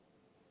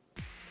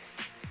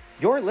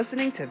You're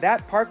listening to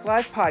That Park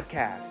Live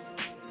podcast.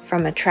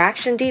 From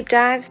attraction deep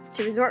dives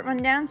to resort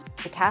rundowns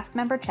to cast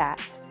member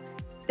chats,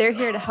 they're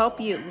here to help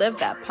you live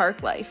that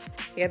park life.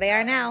 Here they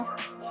are now.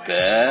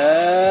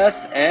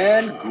 Beth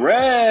and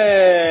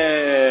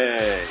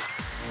Greg.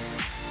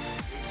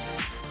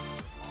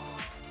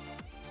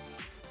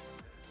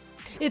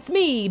 It's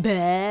me,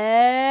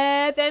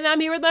 Beth, and I'm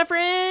here with my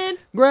friend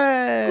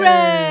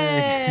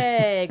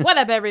Greg. What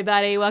up,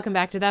 everybody? Welcome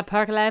back to That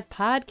Park Life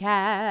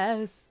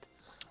podcast.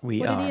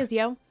 We what are it is,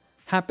 yo.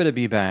 happy to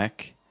be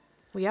back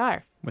We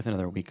are. with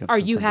another week of. Are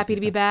some you fun happy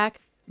to be stuff.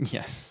 back?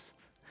 Yes.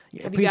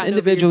 Yeah, Have you please gotten over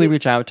individually your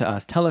reach out to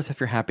us. Tell us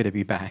if you're happy to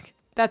be back.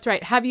 That's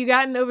right. Have you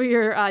gotten over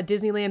your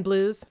Disneyland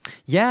blues?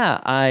 Yeah,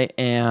 I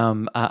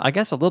am. I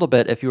guess a little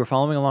bit. If you were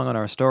following along on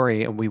our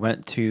story, we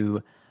went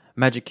to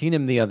Magic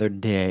Kingdom the other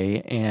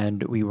day,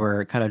 and we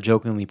were kind of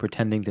jokingly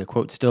pretending to,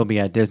 quote, still be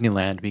at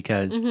Disneyland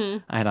because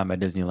I had on my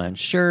Disneyland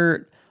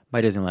shirt,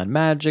 my Disneyland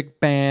Magic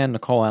band,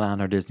 Nicole had on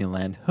her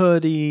Disneyland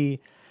hoodie.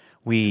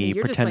 We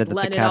You're pretended just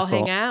like that the letting castle.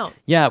 it all hang out.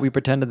 Yeah, we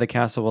pretended the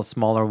castle was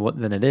smaller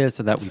than it is,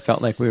 so that we felt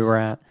like we were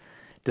at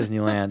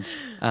Disneyland.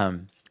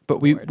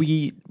 But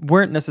we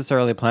weren't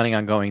necessarily planning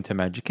on going to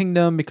Magic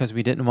Kingdom because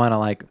we didn't want to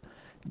like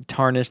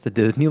tarnish the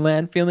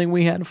Disneyland feeling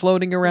we had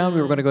floating around.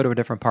 We were going to go to a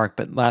different park,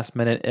 but last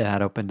minute it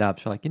had opened up.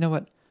 So like, you know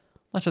what?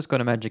 Let's just go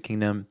to Magic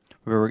Kingdom.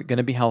 We were going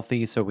to be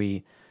healthy, so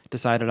we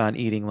decided on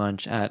eating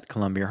lunch at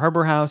Columbia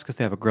Harbor House because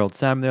they have a grilled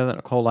salmon there that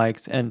Nicole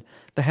likes, and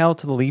the Hail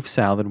to the Leaf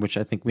salad, which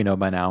I think we know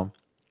by now,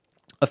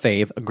 a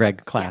fave, a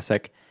Greg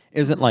classic,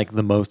 isn't like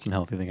the most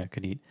unhealthy thing I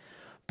could eat.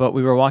 But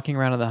we were walking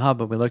around in the hub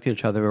and we looked at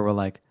each other and we were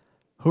like,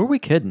 who are we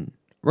kidding?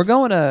 We're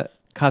going to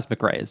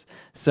Cosmic Rays.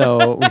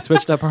 So we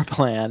switched up our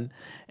plan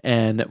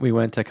and we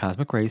went to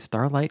Cosmic Rays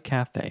Starlight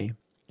Cafe.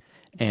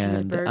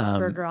 And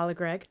burger a la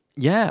Greg.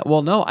 yeah,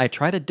 well, no, I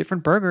tried a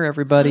different burger,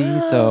 everybody.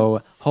 So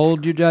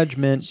hold your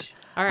judgment.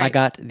 All right. I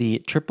got the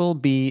Triple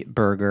B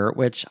burger,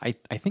 which I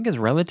think is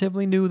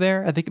relatively new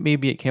there. I think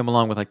maybe it came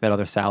along with like that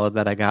other salad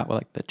that I got with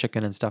like the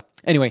chicken and stuff.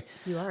 Anyway,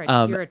 You're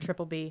a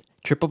triple B.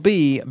 Triple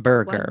B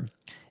burger.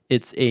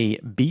 It's a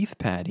beef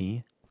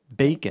patty,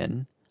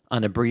 bacon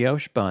on a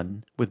brioche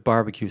bun with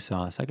barbecue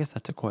sauce. I guess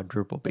that's a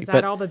quadruple B. Is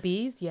that all the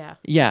B's? Yeah.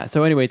 Yeah.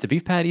 So anyway, it's a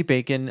beef patty,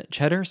 bacon,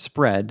 cheddar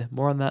spread.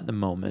 More on that in a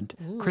moment.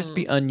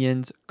 Crispy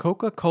onions,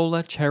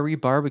 Coca-Cola cherry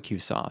barbecue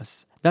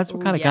sauce. That's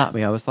what kind of got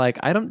me. yes. I was like,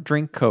 I don't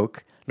drink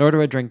Coke, nor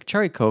do I drink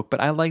cherry Coke, but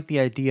I like the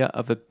idea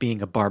of it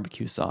being a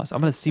barbecue sauce.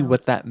 I'm going to see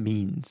what that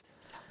means.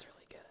 Sounds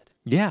really good.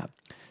 Yeah.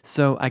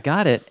 So I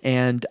got it,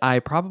 and I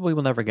probably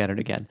will never get it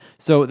again.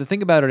 So the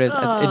thing about it is,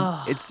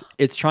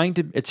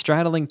 it's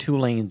straddling two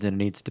lanes,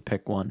 and it needs to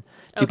pick one.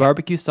 The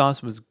barbecue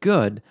sauce was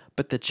good,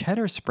 but the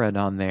cheddar spread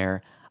on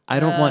there, I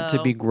don't want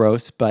to be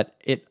gross, but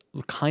it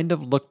kind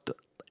of looked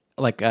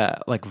like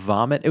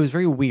vomit. It was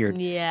very weird.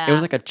 Yeah. It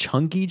was like a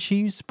chunky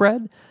cheese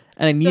spread,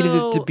 and I needed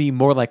it to So- be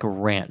more like a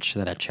ranch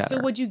than a cheddar.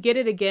 So would you get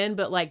it again,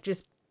 but like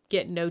just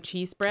get no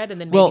cheese spread and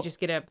then maybe Well, just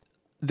get a...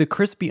 The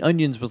crispy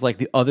onions was like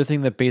the other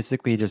thing that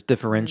basically just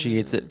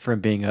differentiates it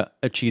from being a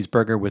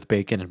cheeseburger with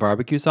bacon and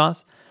barbecue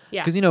sauce.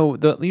 Yeah. Because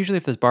usually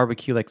if there's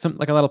barbecue, like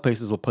a lot of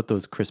places will put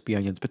those crispy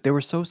onions, but they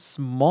were so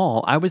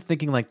small. I was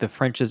thinking like the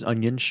French's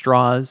onion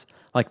straws,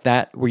 like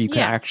that, where you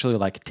can actually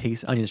like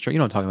taste onion straw. You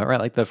know what I'm talking about, right?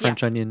 Like the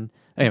French onion.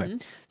 Anyway,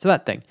 so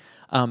that thing.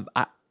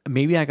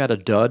 Maybe I got a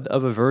dud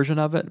of a version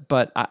of it,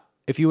 but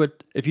if you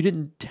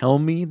didn't tell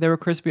me there were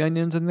crispy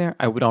onions in there,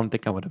 don't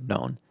think I would have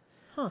known.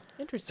 Huh,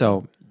 interesting.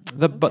 So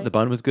the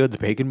bun was good. The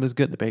bacon was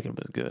good.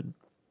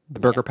 The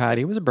burger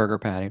patty was a burger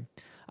patty.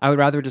 I would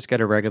rather just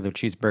get a regular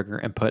cheeseburger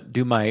and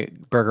do my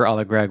burger a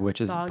la Greg,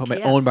 which is put my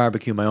own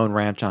barbecue, my own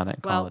ranch on it,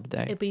 and call it a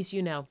day. At least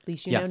you know. At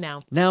least you Yes. know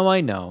now. Now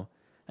I know.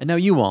 And now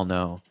you all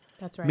know.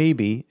 That's right.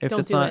 Maybe. If Don't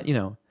it's do not,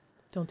 it.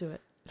 Don't do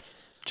it.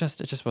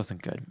 it just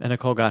wasn't good. And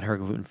Nicole got her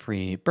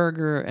gluten-free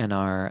burger and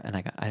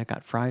I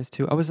got fries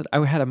too.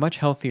 We had a much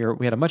healthier You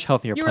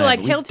plan. were like,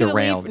 but we hail to the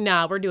derailed. leaf.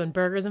 Nah, we're doing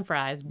burgers and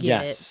fries.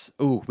 Get it. Yes.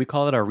 Ooh, we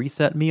call it our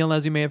reset meal,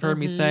 as you may have heard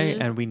me say,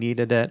 and we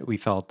needed it.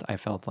 I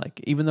felt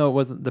like, even though it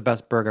wasn't the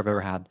best burger I've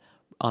ever had,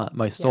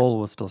 my soul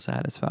was still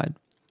satisfied.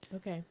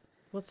 Okay.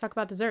 Let's talk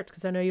about desserts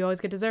because I know you always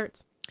get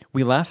desserts.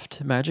 We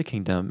left Magic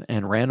Kingdom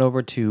and ran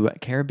over to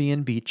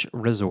Caribbean Beach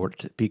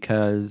Resort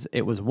because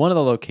it was one of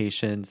the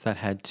locations that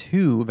had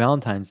two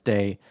Valentine's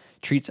Day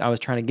treats I was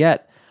trying to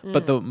get.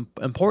 But the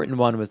important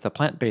one was the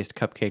plant-based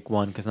cupcake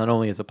one because not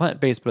only is it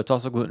plant-based, but it's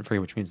also gluten-free,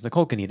 which means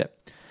Nicole can eat it.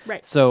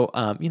 Right. So,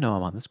 I'm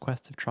on this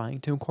quest of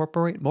trying to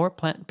incorporate more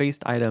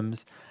plant-based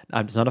items.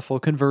 It's not a full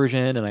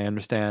conversion, and I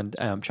understand.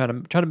 I'm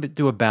trying to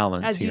do a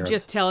balance As here. you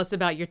just tell us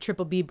about your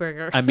Triple B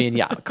burger. I mean,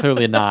 yeah,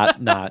 clearly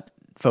not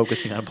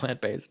focusing on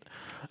plant-based.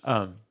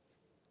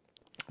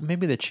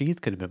 Maybe the cheese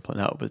could have been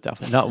no, it was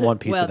definitely not one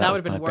piece well, of that that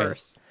was would have been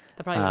plant-based. worse.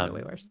 That probably would have been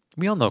way worse.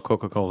 We all know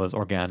Coca-Cola is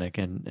organic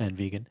and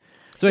vegan.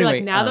 So You're anyway,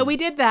 like, now that we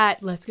did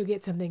that, let's go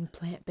get something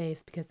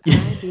plant-based because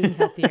I'm being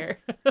healthier.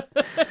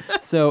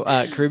 So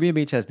Caribbean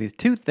Beach has these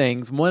two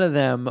things. One of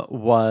them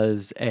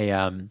was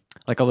a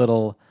like a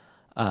little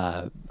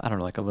I don't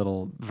know, like a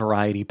little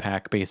variety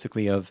pack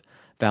basically of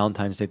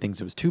Valentine's Day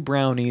things. It was 2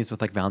 brownies with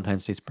like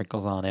Valentine's Day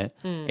sprinkles on it,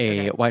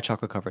 a white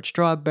chocolate covered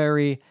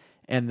strawberry,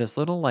 and this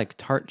little like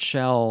tart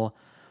shell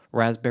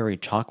raspberry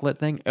chocolate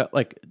thing.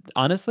 Like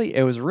honestly,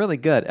 it was really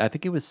good. I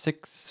think it was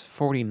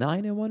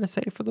 $6.49. I want to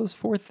say for those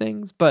 4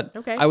 things, but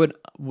Okay. I would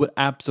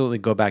absolutely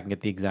go back and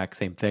get the exact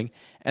same thing.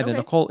 And then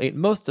Okay. Nicole ate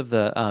most of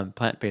the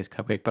plant-based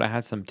cupcake, but I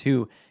had some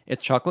too.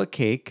 It's chocolate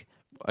cake,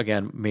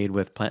 again made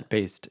with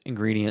plant-based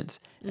ingredients,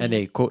 and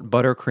a quote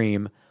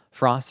buttercream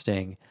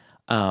frosting.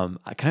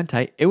 I kind of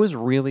tight. It was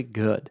really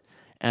good,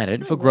 and I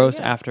didn't feel gross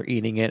after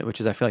eating it,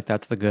 which is I feel like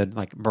that's the good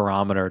like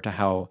barometer to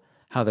how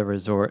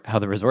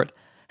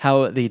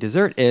the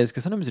dessert is,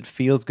 because sometimes it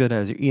feels good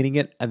as you're eating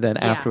it, and then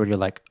afterward you're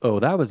like, oh,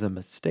 that was a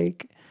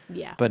mistake.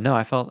 Yeah. But no,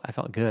 I felt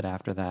good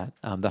after that.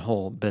 The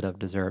whole bit of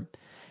dessert.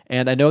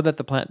 And I know that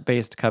the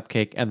plant-based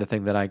cupcake and the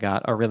thing that I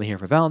got are really here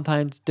for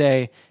Valentine's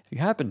Day. If you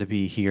happen to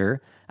be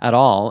here at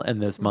all in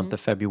this month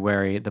of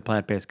February, the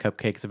plant-based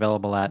cupcake is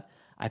available at,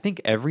 I think,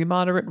 every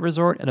moderate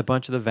resort and a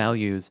bunch of the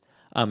values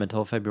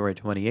until February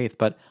 28th.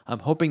 But I'm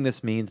hoping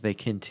this means they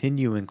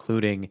continue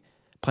including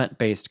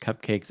plant-based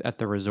cupcakes at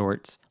the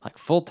resorts like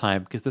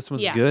full-time, because this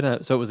one's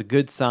good. So it was a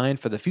good sign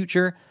for the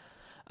future.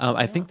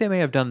 I think they may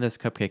have done this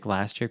cupcake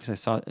last year, because I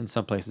saw it in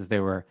some places they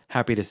were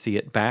happy to see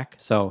it back.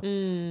 So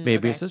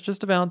maybe this is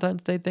just a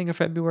Valentine's Day thing, a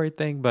February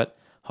thing, but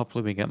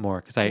hopefully we get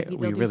more, because Maybe we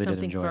they'll do really did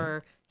something enjoy it.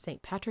 for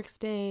St. Patrick's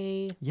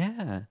Day.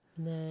 Yeah.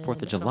 And then, 4th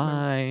of I don't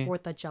July. remember,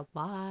 4th of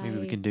July. Maybe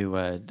we can do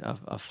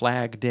a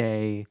flag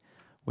day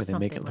where they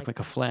make it Something look like like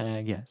a that.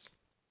 flag. Yes.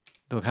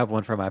 They'll have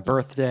one for my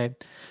birthday.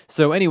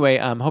 So anyway,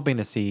 I'm hoping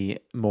to see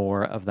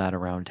more of that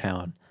around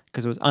town,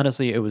 because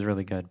it was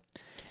really good.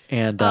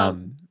 And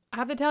I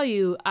have to tell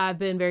you, I've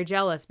been very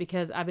jealous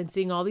because I've been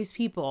seeing all these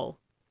people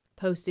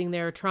posting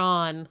their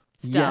Tron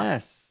stuff.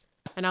 yes.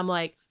 And I'm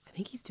like, I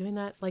think he's doing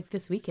that like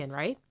this weekend,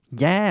 right?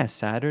 Yeah,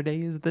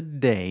 Saturday is the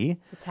day.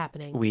 It's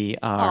happening. We It's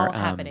are all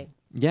happening.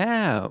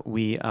 Yeah,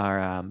 we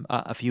are.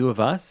 A few of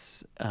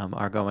us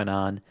are going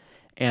on,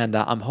 and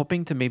I'm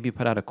hoping to maybe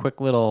put out a quick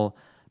little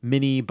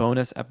mini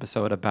bonus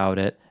episode about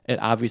it. It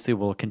obviously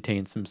will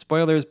contain some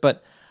spoilers,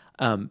 but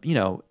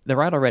the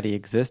ride already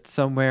exists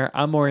somewhere.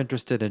 I'm more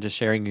interested in just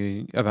sharing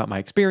you about my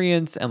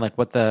experience and like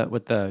what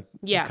the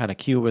kind of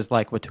queue was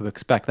like, what to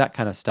expect, that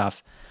kind of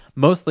stuff.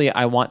 Mostly,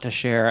 I want to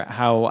share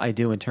how I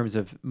do in terms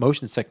of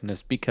motion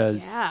sickness,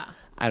 because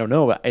I don't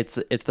know. It's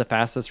the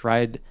fastest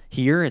ride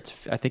here.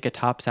 I think it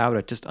tops out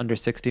at just under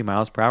 60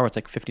 miles per hour. It's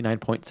like 59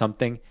 point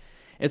something.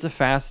 It's a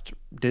fast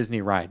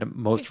Disney ride.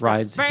 Most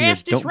rides here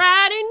fastest don't.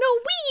 ride in the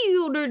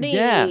wilderness.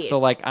 Yeah, so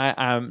like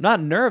I'm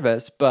not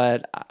nervous,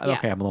 but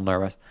okay, I'm a little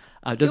nervous.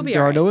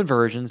 There are no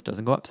inversions.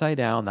 Doesn't go upside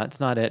down. That's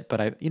not it.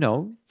 But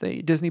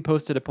Disney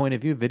posted a point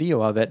of view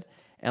video of it,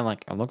 and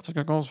like it looks like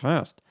it goes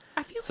fast.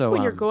 I feel like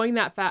when you're going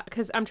that fast,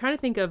 because I'm trying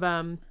to think of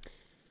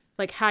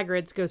like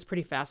Hagrid's goes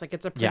pretty fast. Like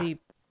it's a pretty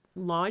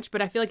launch,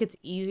 but I feel like it's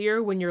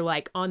easier when you're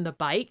like on the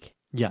bike.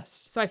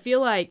 Yes. So I feel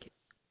like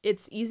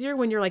it's easier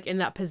when you're like in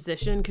that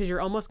position, because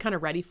you're almost kind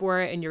of ready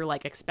for it and you're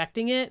like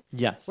expecting it.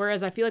 Yes.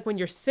 Whereas I feel like when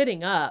you're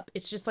sitting up,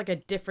 it's just like a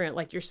different,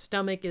 like your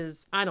stomach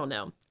is, I don't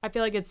know. I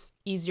feel like it's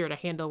easier to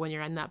handle when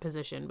you're in that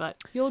position, but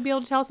you'll be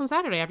able to tell us on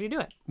Saturday after you do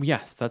it.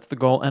 Yes, that's the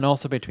goal. And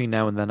also between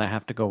now and then, I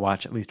have to go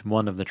watch at least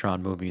one of the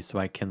Tron movies so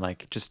I can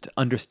like just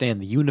understand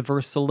the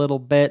universe a little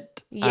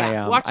bit.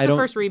 Yeah, watch the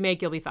first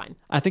remake, you'll be fine.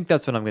 I think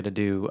that's what I'm going to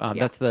do.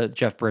 That's the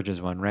Jeff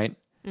Bridges one, right?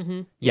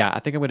 Mm-hmm. Yeah, I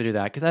think I'm going to do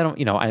that, because I don't,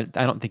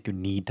 I don't think you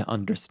need to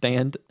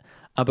understand.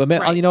 But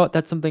Right. you know what?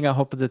 That's something I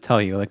hope to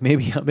tell you. Like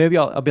maybe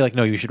I'll be like,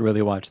 no, you should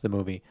really watch the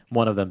movie,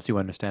 one of them, so you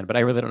understand. But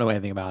I really don't know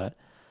anything about it.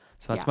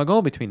 So that's my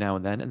goal between now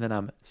and then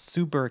I'm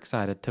super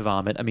excited to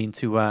vomit. I mean,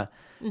 to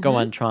go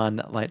on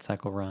Tron Light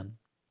Cycle Run.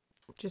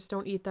 Just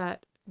don't eat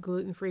that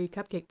gluten-free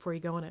cupcake before you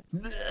go on it.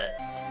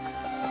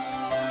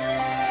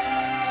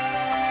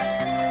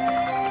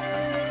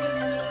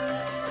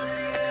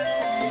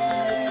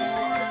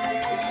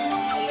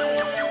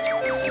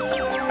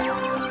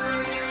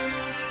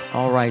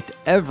 All right,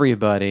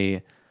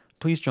 everybody,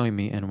 please join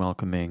me in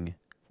welcoming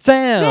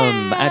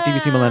Sam at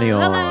DVC Millennial.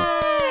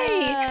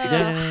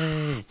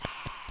 Yay!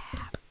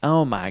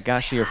 Oh my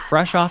gosh, you're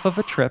fresh off of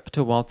a trip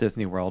to Walt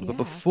Disney World. But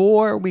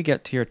before we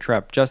get to your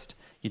trip,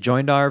 you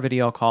joined our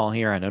video call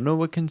here. I don't know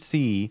what can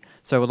see,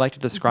 so I would like to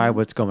describe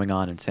what's going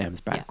on in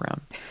Sam's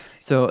background. Yes.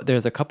 So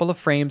there's a couple of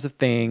frames of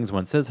things.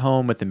 One says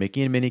home with the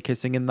Mickey and Minnie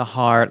kissing in the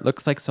heart.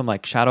 Looks like some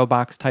like shadow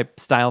box type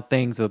style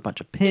things with a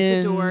bunch of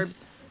pins. It's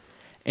adorbs.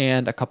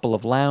 And a couple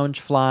of lounge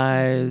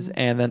flies,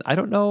 and then I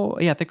don't know.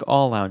 Yeah, I think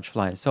all lounge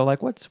flies. So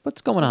like, what's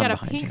going on You got a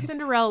behind pink you?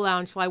 Cinderella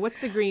lounge fly. What's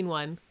the green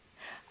one?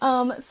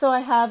 So I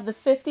have the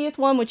 50th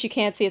one, which you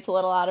can't see; it's a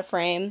little out of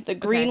frame. The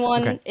green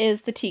one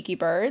is the Tiki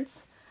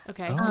Birds.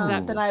 Okay.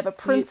 Then I have a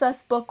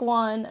Princess Book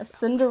one, a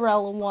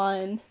Cinderella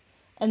one,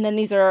 and then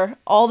these are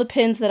all the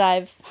pins that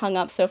I've hung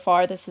up so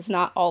far. This is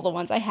not all the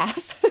ones I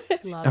have.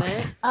 Love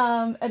it.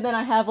 And then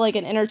I have like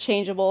an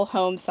interchangeable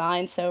home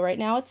sign. So right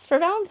now it's for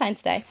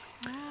Valentine's Day.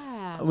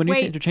 When you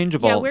say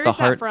interchangeable, where the is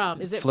heart that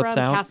from? Is it flips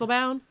from out?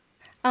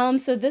 Castlebound?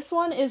 So this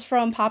one is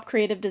from Pop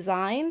Creative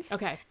Designs.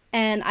 Okay.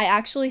 And I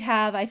actually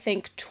have, I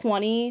think,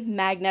 20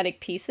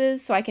 magnetic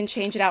pieces, so I can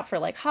change it out for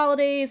like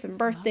holidays and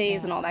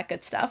birthdays and all that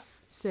good stuff.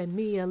 Send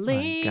me a My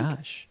link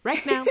gosh.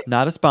 right now.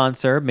 Not a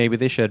sponsor. Maybe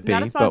they should be.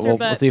 Not a but sponsor, we'll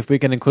but- see if we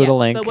can include a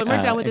link But when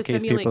we're done with in this, send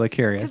case me a people link. are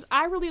curious. Because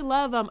I really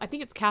love, I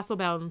think it's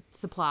Castlebound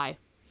Supply,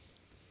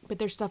 but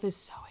their stuff is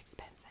so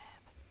expensive.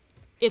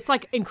 It's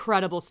like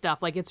incredible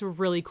stuff. Like it's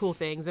really cool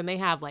things, and they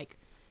have like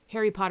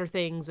Harry Potter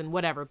things and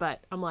whatever.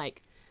 But I'm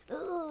like,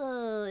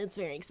 oh, it's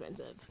very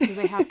expensive because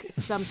they have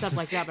some stuff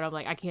like that. But I'm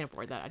like, I can't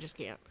afford that. I just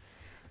can't.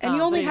 And you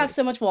but only have anyways.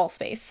 so much wall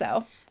space,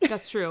 so.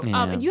 That's true.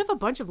 Yeah. And you have a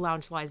bunch of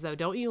loungeflies though,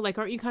 don't you? Like,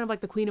 aren't you kind of like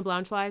the queen of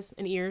loungeflies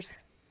and ears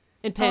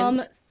and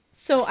pins?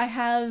 So I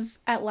have,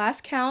 at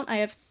last count, I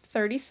have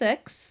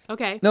 36.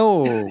 Okay.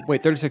 No,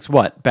 wait, 36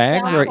 what?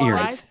 Bags or ears?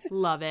 Loungeflies?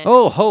 Love it.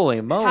 Oh, holy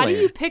moly. How do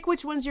you pick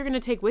which ones you're going to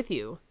take with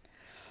you?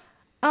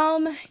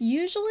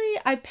 Usually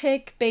I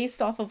pick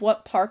based off of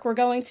what park we're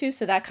going to,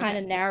 so that kind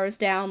of narrows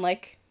down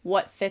like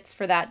what fits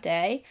for that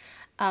day.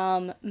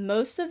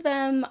 Most of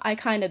them I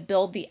kind of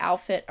build the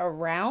outfit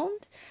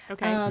around.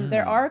 Okay.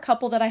 There are a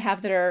couple that I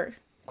have that are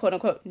quote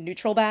unquote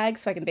neutral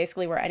bags, so I can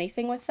basically wear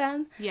anything with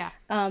them. Yeah.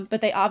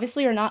 But they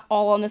obviously are not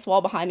all on this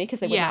wall behind me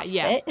because they would not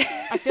fit.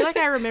 I feel like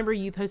I remember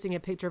you posting a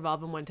picture of all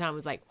of them one time. I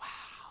was like,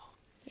 wow.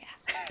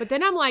 Yeah. But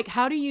then I'm like,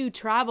 how do you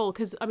travel?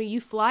 Because, I mean, you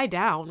fly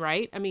down,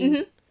 right? I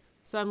mean,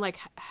 so I'm like,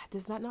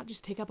 does that not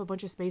just take up a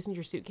bunch of space in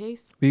your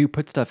suitcase? You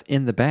put stuff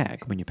in the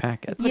bag when you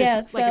pack it. Put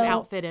Yeah, like an so-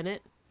 outfit in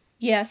it?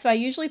 Yeah, so I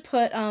usually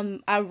put,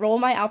 I roll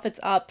my outfits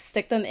up,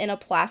 stick them in a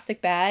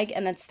plastic bag,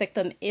 and then stick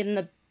them in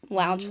the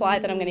lounge fly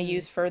that I'm going to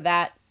use for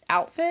that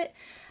outfit.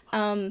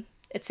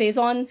 It saves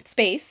on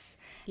space,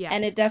 Yeah.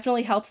 and it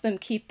definitely helps them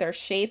keep their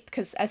shape,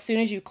 because as soon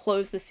as you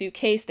close the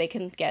suitcase, they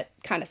can get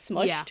kind of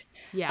smushed.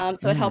 Yeah.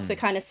 So it helps it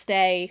kind of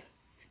stay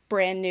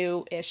brand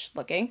new-ish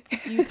looking.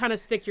 You kind of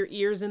stick your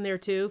ears in there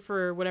too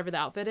for whatever the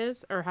outfit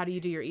is? Or how do you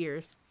do your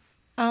ears?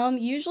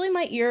 Usually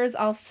my ears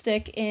I'll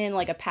stick in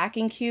like a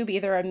packing cube,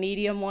 either a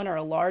medium one or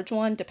a large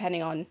one,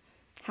 depending on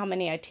how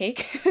many I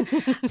take.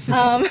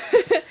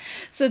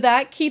 So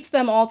that keeps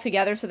them all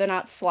together so they're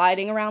not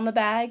sliding around the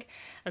bag.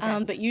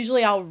 Okay. But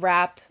usually I'll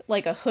wrap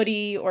like a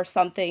hoodie or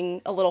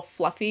something a little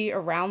fluffy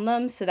around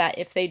them so that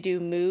if they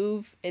do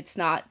move, they're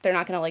not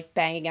going to like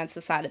bang against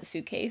the side of the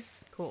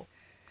suitcase. Cool.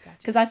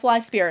 Because I fly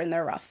Spirit and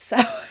they're rough, so.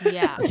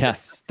 Yeah.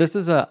 Yes, this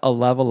is a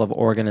level of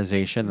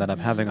organization that I'm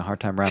having a hard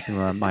time wrapping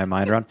my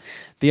mind around.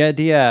 The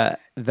idea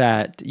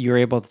that you're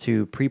able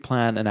to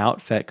pre-plan an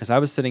outfit, because I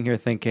was sitting here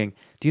thinking,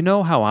 do you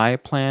know how I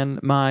plan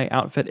my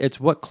outfit?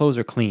 It's what clothes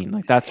are clean.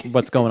 Like that's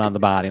what's going on the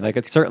body. Like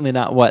it's certainly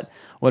not what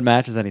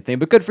matches anything.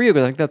 But good for you,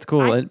 because I think that's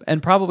cool.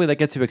 And probably that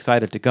gets you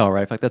excited to go,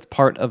 right? I feel like that's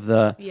part of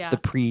the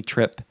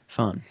pre-trip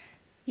fun.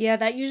 Yeah,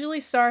 that usually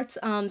starts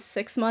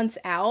 6 months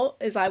out,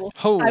 is I will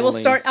Holy.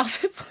 start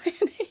outfit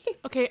planning.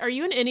 Okay, are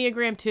you an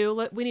Enneagram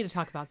too? We need to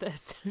talk about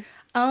this.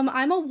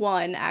 I'm a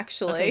 1,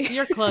 actually. Okay, so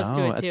you're close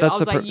to Oh, it too. that's I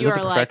was the like, is you that are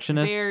the like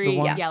perfectionist, the very,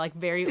 one? like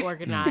very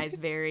organized,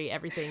 very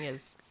everything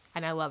is,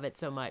 and I love it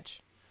so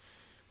much.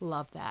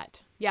 Love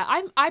that. Yeah,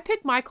 I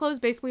pick my clothes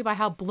basically by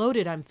how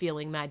bloated I'm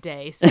feeling that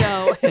day.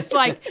 So it's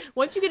like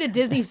once you get to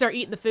Disney, you start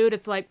eating the food.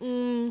 It's like,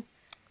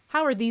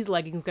 how are these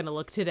leggings gonna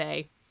look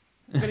today?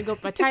 I'm gonna go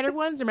with my tighter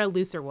ones or my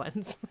looser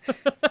ones.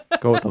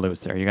 Go with the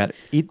looser. You got to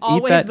eat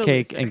Always that the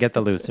cake looser. and get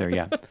the looser.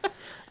 Yeah.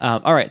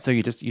 All right. So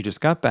you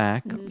just got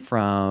back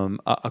from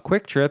a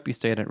quick trip. You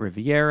stayed at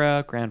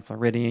Riviera, Grand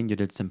Floridian. You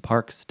did some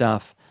park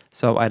stuff.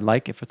 So I'd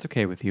like, if it's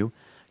okay with you,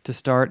 to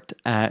start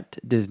at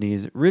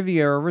Disney's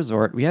Riviera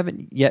Resort. We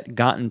haven't yet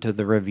gotten to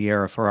the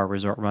Riviera for our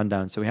resort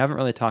rundown, so we haven't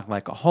really talked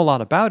like a whole lot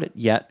about it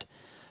yet.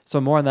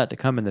 So more on that to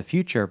come in the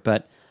future.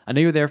 But I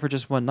know you're there for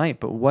just one night.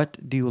 But what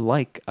do you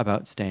like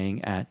about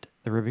staying at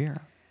the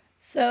Riviera?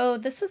 So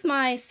this was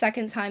my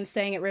second time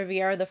staying at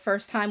Riviera. The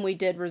first time we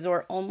did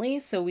resort only,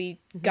 so we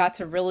got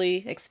to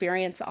really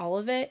experience all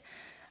of it.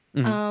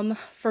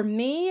 For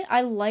me,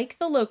 I like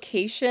the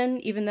location,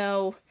 even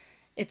though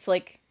it's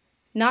like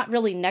not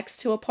really next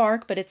to a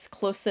park, but it's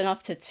close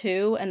enough to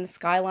 2, and the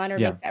Skyliner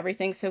Yeah. makes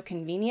everything so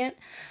convenient.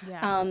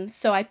 Yeah.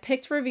 So I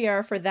picked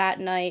Riviera for that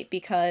night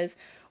because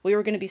we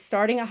were going to be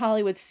starting at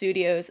Hollywood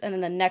Studios, and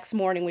then the next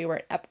morning we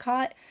were at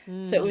Epcot.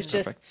 So it was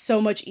just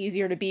so much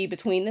easier to be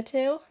between the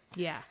two.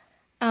 Yeah.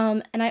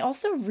 And I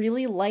also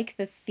really like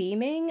the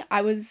theming.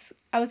 I was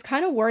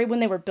kind of worried when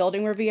they were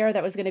building Riviera that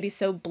it was going to be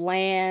so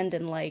bland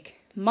and like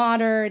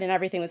modern and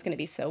everything was going to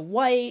be so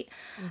white.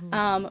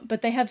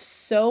 But they have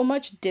so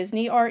much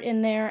Disney art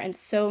in there and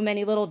so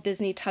many little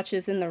Disney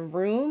touches in the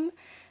room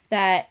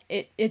that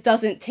it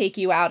doesn't take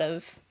you out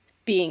of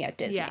being at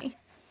Disney. Yeah.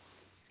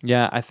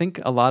 Yeah, I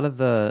think a lot of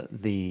the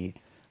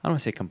I don't want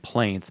to say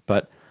complaints,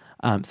 but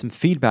some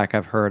feedback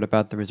I've heard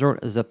about the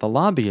resort is that the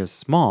lobby is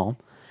small,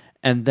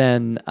 and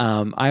then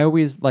I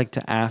always like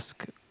to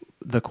ask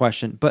the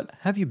question, but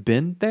have you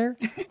been there?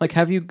 Like,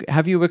 have you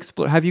have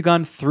you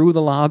gone through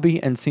the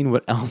lobby and seen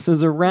what else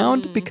is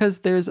around? Because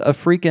there's a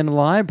freaking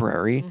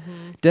library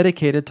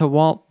dedicated to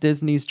Walt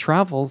Disney's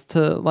travels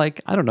to,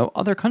 like, I don't know,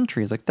 other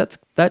countries. Like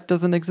that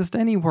doesn't exist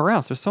anywhere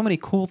else. There's so many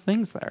cool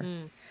things there.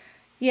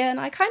 Yeah,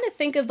 and I kind of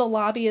think of the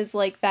lobby as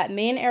like that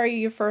main area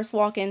you first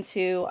walk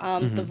into,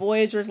 the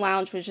Voyager's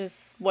Lounge, which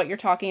is what you're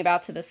talking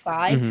about to the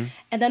side.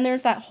 And then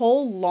there's that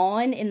whole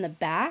lawn in the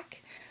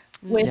back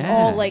with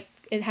all Yeah. like,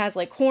 it has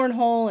like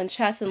cornhole and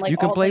chess and like You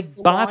can all play like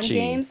lawn bocce.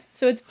 games.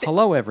 So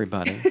Hello,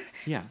 everybody.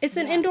 Yeah. it's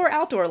an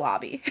indoor-outdoor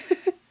lobby.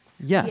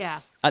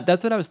 Yes. Yeah.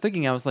 That's what I was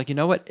thinking. I was like, you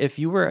know what? If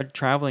you were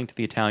traveling to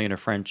the Italian or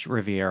French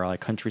Riviera, like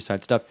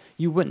countryside stuff,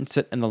 you wouldn't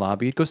sit in the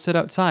lobby. You'd go sit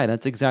outside.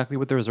 That's exactly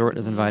what the resort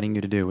is inviting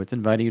you to do. It's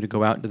inviting you to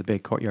go out into the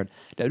big courtyard.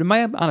 Am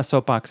I on a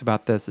soapbox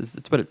about this?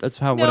 That's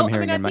what I'm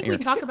hearing I in my think ear.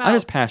 we talk about. I'm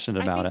just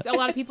passionate about I it. think a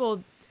lot of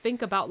people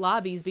think about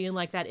lobbies being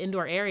like that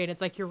indoor area, and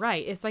it's like you're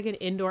right. It's like an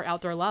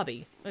indoor-outdoor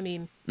lobby. I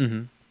mean,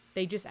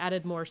 they just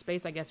added more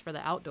space, I guess, for the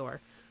outdoor.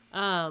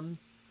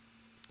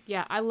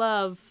 Yeah, I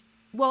love.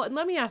 Well, and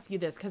let me ask you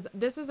this, because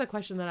this is a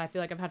question that I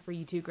feel like I've had for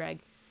you too, Greg.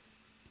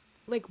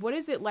 Like, what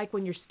is it like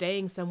when you're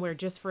staying somewhere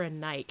just for a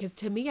night? Because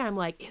to me, I'm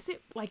like,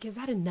 is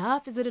that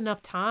enough? Is it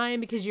enough time?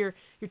 Because you're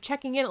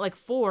checking in at like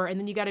 4, and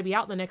then you got to be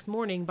out the next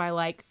morning by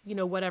like,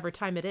 whatever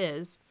time it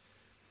is.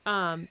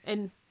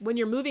 And when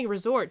you're moving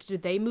resorts, do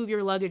they move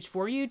your luggage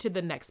for you to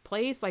the next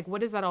place? Like, what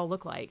does that all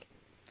look like?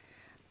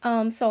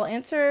 So I'll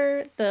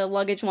answer the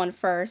luggage one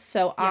first.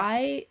 So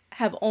I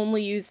have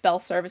only used Bell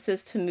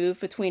Services to move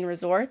between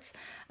resorts.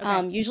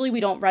 Usually we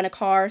don't rent a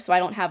car, so I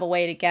don't have a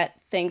way to get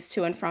things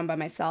to and from by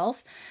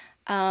myself.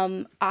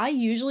 I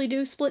usually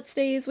do split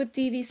stays with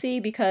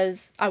DVC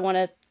because I want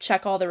to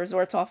check all the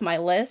resorts off my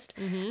list.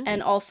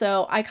 And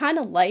also I kind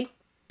of like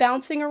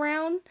bouncing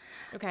around.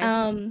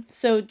 Okay.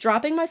 So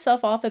dropping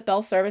myself off at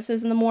Bell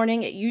Services in the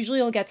morning, it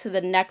usually will get to the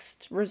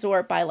next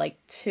resort by like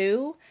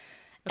 2.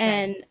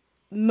 And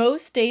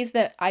most days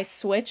that I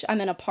switch,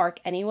 I'm in a park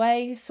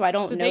anyway, so I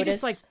don't So notice. they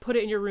just like put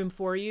it in your room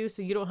for you,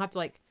 so you don't have to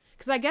like.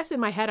 Because I guess in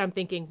my head I'm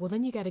thinking, well,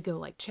 then you got to go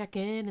like check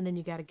in, and then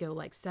you got to go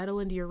like settle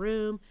into your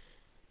room.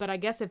 But I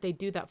guess if they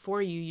do that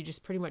for you, you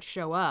just pretty much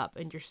show up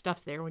and your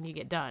stuff's there when you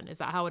get done. Is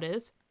that how it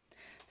is?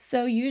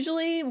 So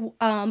usually,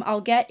 I'll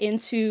get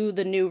into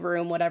the new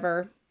room,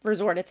 whatever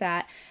resort it's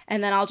at,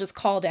 and then I'll just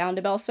call down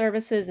to Bell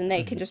Services, and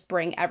they can just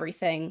bring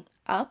everything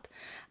up.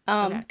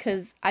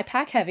 Because I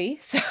pack heavy,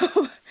 so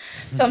All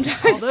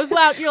sometimes those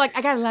loud. You're like,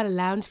 I got a lot of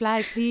lounge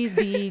flies. Please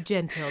be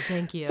gentle.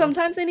 Thank you.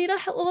 sometimes they need a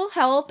little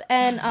help.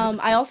 And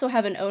I also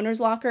have an owner's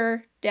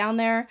locker down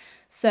there,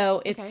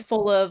 so it's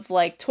full of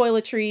like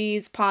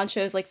toiletries,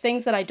 ponchos, like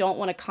things that I don't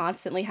want to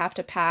constantly have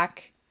to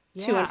pack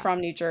to Yeah. and from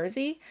New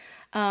Jersey.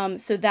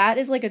 So that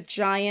is like a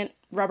giant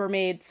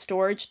Rubbermaid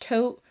storage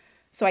tote,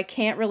 so I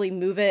can't really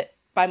move it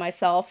by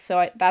myself.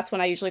 So that's when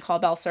I usually call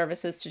Bell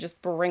Services to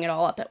just bring it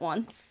all up at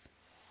once.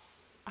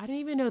 I didn't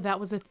even know that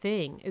was a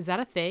thing. Is that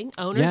a thing?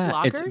 Owners'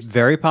 lockers? It's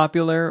very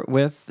popular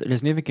with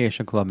Disney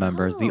Vacation Club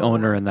members. The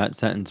owner in that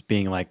sentence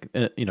being like,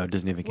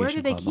 Disney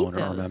Vacation they Club keep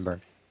owner or those? member.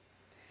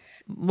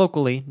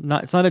 Locally,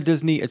 it's not a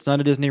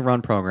Disney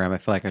run program. I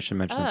feel like I should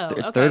mention Oh, it's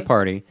okay. third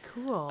party.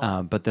 Cool.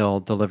 But they'll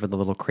deliver the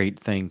little crate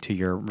thing to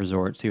your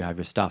resort, so you have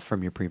your stuff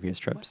from your previous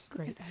trips.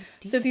 Great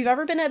idea. So if you've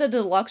ever been at a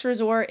deluxe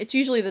resort, it's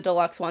usually the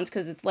deluxe ones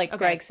because it's like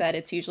Greg said,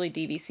 it's usually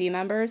DVC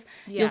members.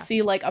 Yeah. You'll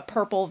see like a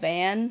purple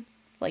van,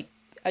 like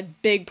a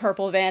big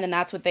purple van, and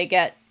that's what they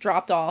get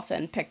dropped off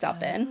and picked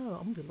up in. Oh,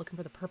 I'm gonna be looking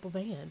for the purple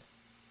van.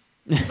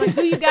 Like,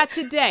 who you got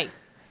today?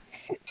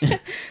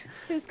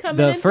 Who's coming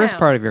The in first town?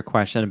 part of your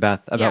question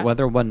about Yeah.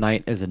 whether one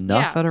night is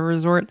enough Yeah. at a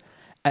resort,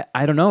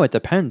 I don't know. It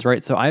depends,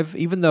 right? So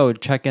even though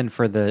check-in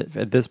for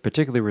this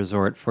particular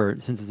resort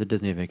since it's a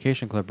Disney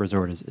Vacation Club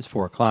resort is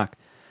 4:00,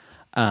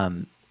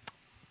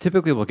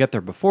 typically we'll get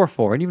there before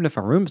 4, and even if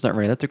a room's not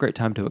ready, that's a great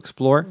time to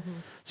explore.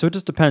 So it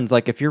just depends.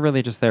 Like if you're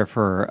really just there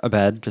for a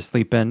bed to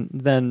sleep in,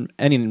 then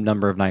any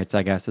number of nights,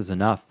 I guess, is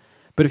enough.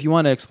 But if you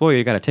want to explore,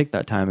 you got to take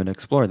that time and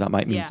explore. That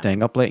might mean Yeah.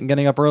 staying up late and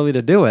getting up early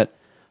to do it.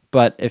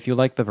 But if you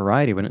like the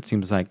variety, when it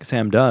seems like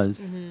Sam does,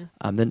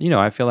 then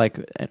I feel like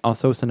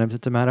also sometimes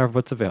it's a matter of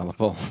what's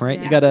available, right?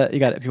 Yeah. You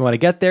gotta if you want to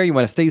get there, you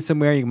want to stay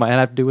somewhere, you might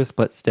have to do a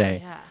split stay.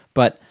 Yeah.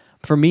 But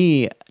for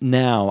me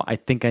now, I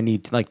think I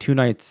need like 2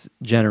 nights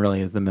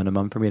generally is the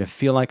minimum for me to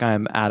feel like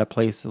I'm at a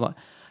place.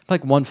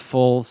 Like one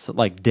full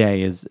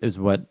day is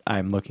what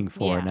I'm looking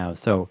for Yeah. now.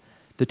 So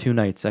the 2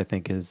 nights I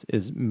think is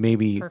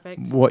maybe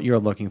Perfect. what you're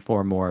looking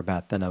for more,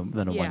 Beth, than a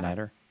Yeah.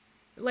 one-nighter.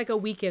 Like a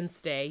weekend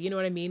stay, you know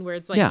what I mean? Where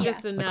it's like Yeah,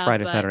 just like enough.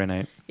 Friday, but- Saturday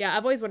night. Yeah,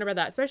 I've always wondered about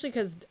that, especially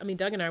because,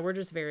 Doug and I, we're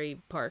just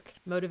very park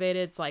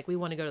motivated. It's like we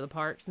want to go to the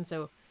parks. And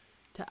so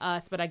to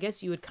us, but I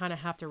guess you would kind of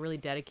have to really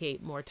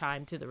dedicate more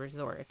time to the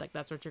resort if like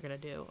that's what you're going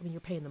to do. I mean,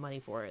 you're paying the money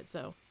for it.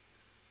 So,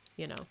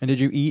 And did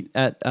you eat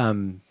at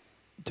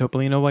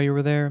Topolino while you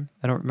were there?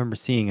 I don't remember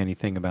seeing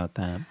anything about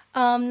that.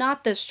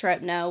 Not this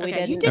trip, no, we Okay,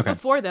 didn't. you did Okay.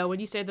 before though when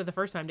you stayed there the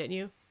first time, didn't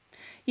you?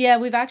 Yeah,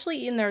 we've actually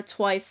eaten there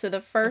twice. So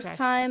the first Okay.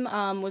 time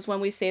was when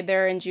we stayed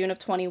there in June of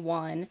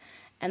 21.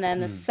 And then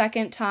the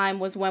second time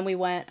was when we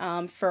went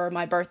for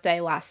my birthday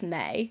last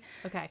May.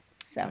 Okay.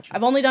 So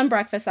I've only done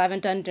breakfast. I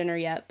haven't done dinner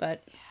yet,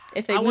 but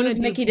if they I wanna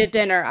moved do- Mickey to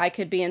dinner, I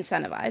could be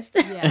incentivized.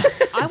 Yeah,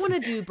 I want to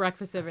do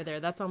breakfast over there.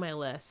 That's on my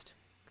list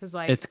because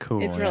like It's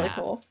cool. It's yeah. really yeah,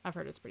 cool. I've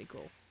heard it's pretty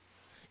cool.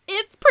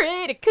 It's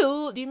pretty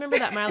cool. Do you remember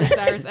that Miley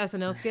Cyrus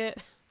SNL skit?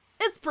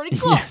 It's pretty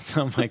cool. Yes.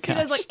 Oh my She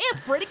gosh. was like,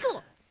 it's pretty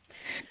cool.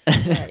 All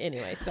right,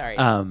 anyway, sorry.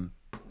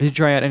 Did you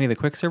try out any of the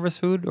quick service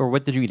food, or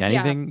what? Did you eat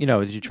anything? You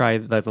know, did you try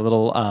like the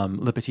little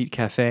Le Petit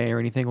Cafe or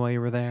anything while you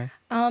were there?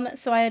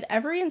 So I had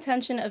every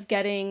intention of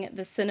getting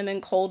the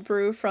cinnamon cold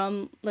brew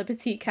from Le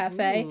Petit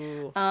Cafe.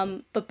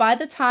 But by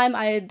the time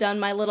I had done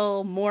my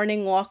little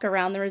morning walk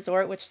around the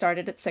resort, which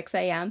started at 6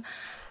 a.m.,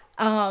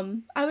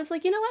 I was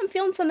like, you know what? I'm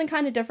feeling something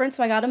kind of different.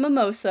 So I got a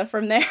mimosa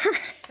from there.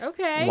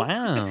 Okay.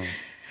 Wow.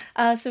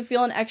 So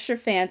feeling extra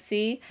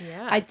fancy.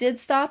 Yeah. I did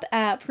stop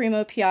at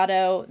Primo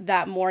Piatto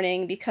that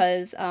morning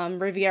because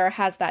Riviera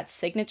has that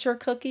signature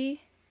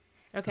cookie.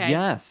 Okay.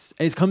 Yes,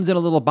 it comes in a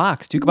little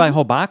box. You can buy a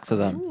whole box of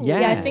them. Yeah.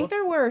 Yeah, I think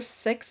there were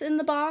 6 in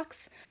the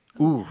box.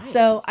 Ooh.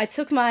 So I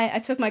took my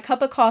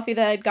cup of coffee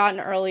that I'd gotten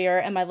earlier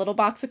and my little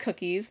box of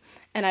cookies,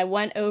 and I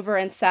went over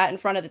and sat in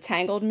front of the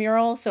Tangled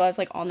mural. So I was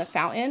like on the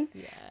fountain.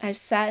 Yes. I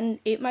sat and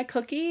ate my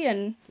cookie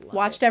and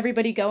watched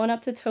everybody going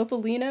up to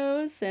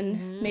Topolino's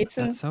and made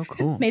some That's so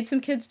cool. made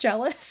some kids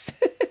jealous.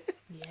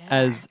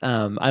 As I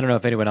don't know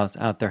if anyone else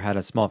out there had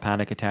a small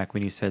panic attack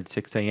when you said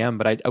 6 a.m.,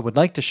 but I would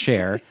like to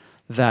share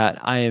that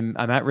I'm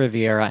at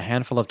Riviera a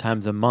handful of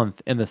times a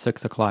month in the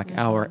 6 o'clock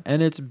hour,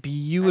 and it's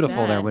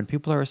beautiful there when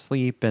people are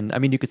asleep. And I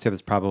mean, you could say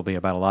this probably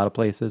about a lot of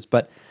places,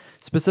 but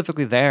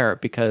specifically there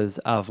because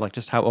of like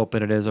just how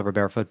open it is over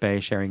Barefoot Bay,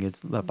 sharing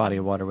its body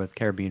of water with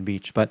Caribbean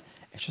Beach. But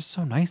it's just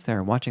so nice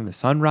there, watching the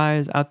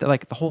sunrise out there,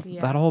 like that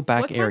whole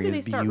back what time area do they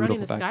is start beautiful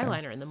running the back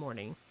Skyliner in the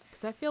morning?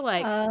 Because I feel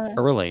like,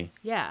 early.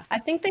 yeah. I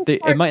think It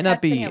start might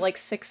not testing be- at like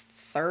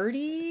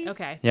 6:30.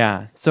 Okay.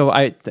 Yeah. So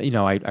I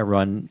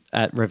run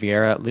at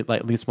Riviera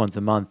at least once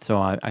a month. So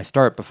I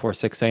start before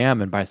 6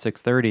 a.m. and by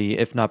 6:30,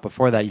 if not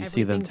before that, you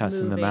see them Everything's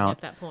testing them moving out.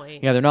 at that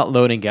point. Yeah, they're not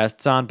loading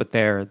guests on, but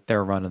they're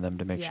running them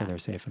to make sure Yeah. they're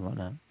safe and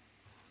whatnot.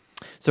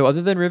 So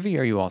other than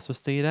Riviera, you also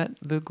stayed at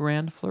the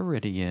Grand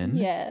Floridian.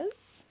 Yes.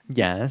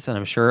 Yes, and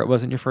I'm sure it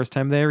wasn't your first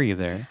time there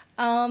either.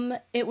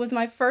 It was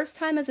my first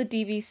time as a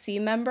DVC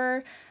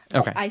member.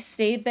 Okay. I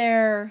stayed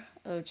there.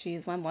 Oh,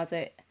 geez, when was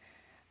it?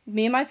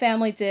 Me and my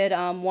family did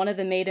one of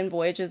the maiden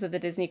voyages of the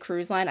Disney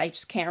Cruise Line. I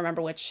just can't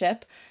remember which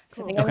ship.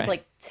 So I think I was Okay.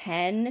 like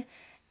 10,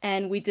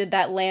 and we did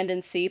that land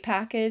and sea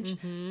package.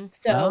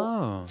 So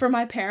Oh. for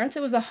my parents,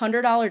 it was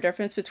 $100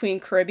 difference between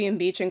Caribbean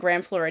Beach and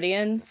Grand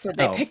Floridian. So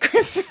they Oh. picked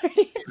Grand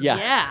Floridian. Yeah.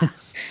 Yeah.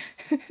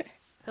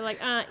 They're like,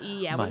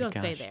 yeah, My we're going to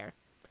stay gosh. there.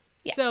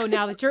 So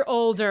now that you're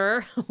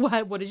older,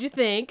 what did you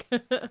think?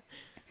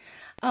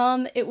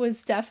 It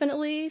was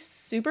definitely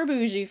super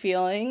bougie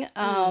feeling.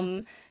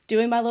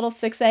 Doing my little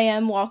 6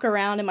 a.m. walk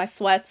around in my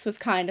sweats was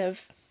kind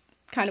of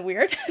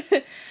weird.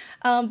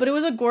 But it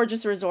was a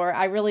gorgeous resort.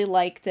 I really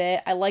liked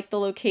it. I liked the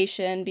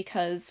location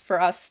because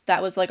for us,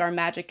 that was like our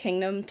Magic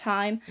Kingdom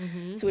time.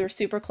 So we were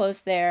super close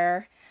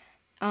there.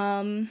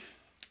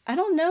 I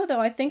don't know though.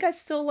 I think I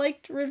still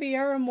liked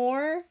Riviera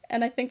more,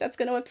 and I think that's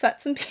going to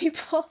upset some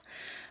people.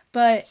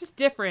 But It's just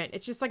different.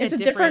 It's just like It's a a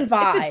different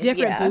vibe, It's a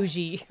different yeah.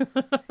 bougie.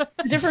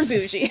 it's a different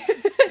bougie.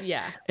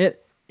 Yeah.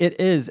 It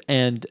is,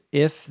 and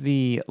if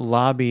the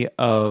lobby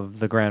of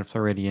the Grand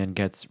Floridian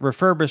gets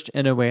refurbished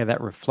in a way that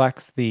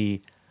reflects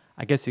the,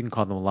 I guess you can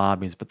call them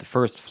lobbies, but the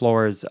first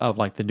floors of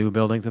like the new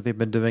buildings that they've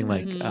been doing,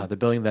 like the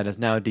building that is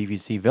now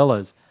DVC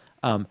Villas,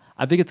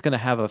 I think it's going to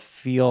have a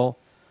feel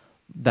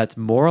that's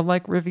more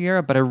like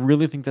Riviera, but I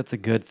really think that's a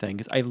good thing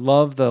because I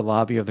love the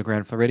lobby of the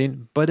Grand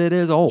Floridian, but it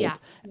is old. Yeah.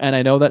 And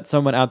I know that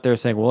someone out there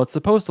saying, well, it's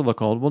supposed to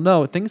look old. Well,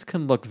 no, things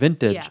can look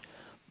vintage. Yeah.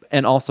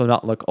 And also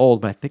not look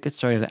old, but I think it's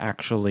starting to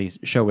actually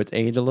show its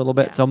age a little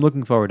bit. Yeah. So I'm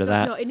looking forward to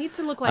that. No, it needs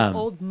to look like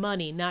old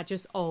money, not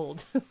just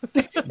old.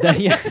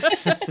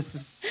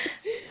 Yes.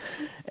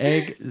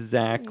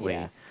 Exactly.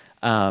 Yeah.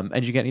 And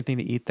did you get anything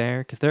to eat there?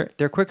 Because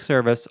they're quick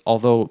service,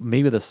 although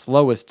maybe the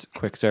slowest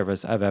quick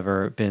service I've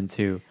ever been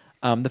to.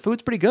 The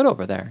food's pretty good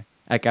over there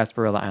at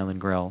Gasparilla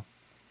Island Grill.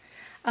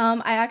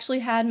 I actually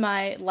had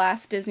my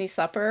last Disney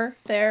supper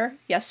there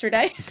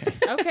yesterday.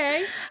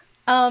 Okay.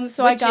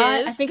 So I Which got, I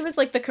is? think it was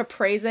like the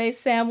caprese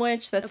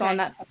sandwich that's Okay. on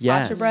that focaccia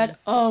Yes. bread.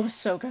 Oh, it was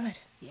so good.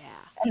 Yeah.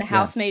 And the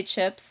house-made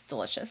chips,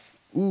 delicious.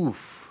 Ooh.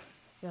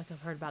 I feel like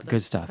I've heard about those.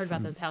 Good stuff. Heard about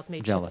I'm those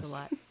house-made jealous. chips a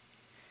lot.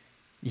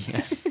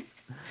 Yes.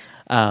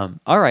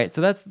 All right, so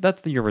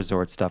that's your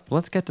resort stuff. But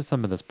let's get to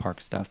some of this park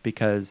stuff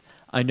because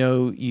I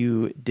know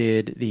you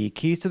did the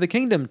Keys to the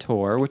Kingdom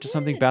tour, which is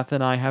something Beth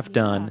and I have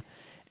done,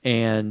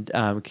 and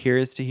I'm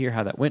curious to hear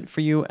how that went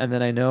for you. And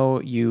then I know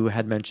you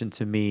had mentioned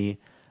to me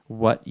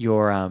what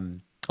your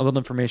a little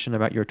information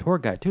about your tour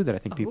guide too that I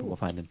think people will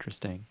find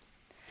interesting.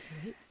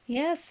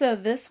 Yeah, so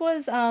this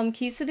was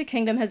Keys to the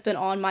Kingdom has been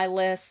on my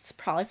list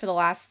probably for the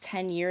last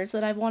 10 years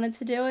that I've wanted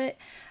to do it.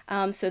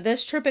 So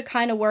this trip, it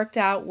kind of worked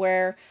out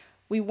where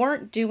we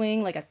weren't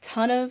doing like a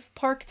ton of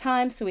park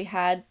time. So we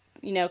had,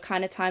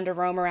 kind of time to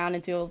roam around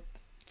and do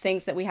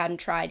things that we hadn't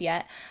tried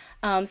yet.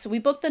 So we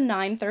booked the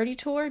 9:30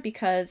 tour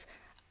because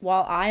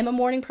while I'm a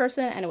morning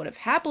person and it would have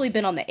happily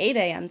been on the 8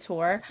 a.m.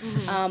 tour,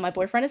 my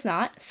boyfriend is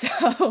not.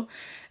 So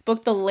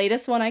booked the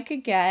latest one I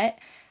could get.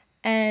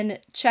 And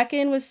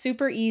check-in was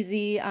super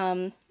easy.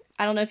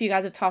 I don't know if you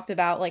guys have talked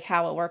about like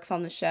how it works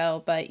on the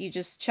show, but you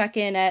just check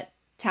in at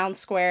Town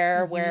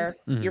Square where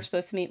you're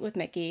supposed to meet with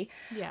Mickey.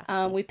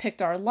 Yeah. We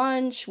picked our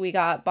lunch, we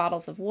got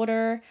bottles of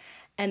water,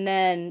 and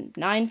then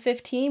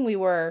 9:15 we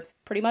were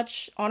pretty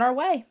much on our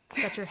way.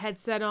 Got your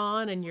headset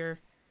on and your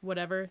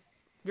whatever,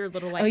 your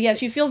little like. Oh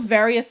yes, you feel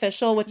very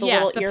official with the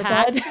little the earbud.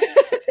 pad.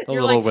 The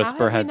You're little like,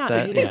 whisper how have we not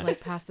headset. made it, Yeah. like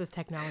past this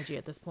technology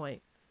at this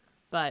point?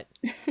 But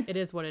it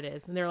is what it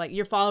is. And they're like,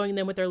 you're following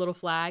them with their little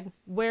flag.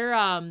 Where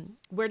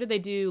did they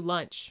do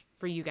lunch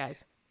for you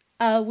guys?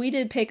 We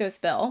did Pecos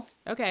Bill.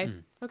 Okay.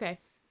 Okay.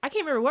 I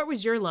can't remember, what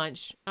was your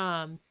lunch?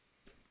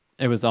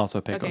 It was also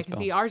Okay, Pecos because Bill.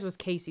 see, ours was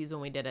Casey's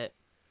when we did it.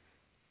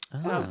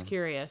 So I was Oh.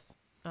 curious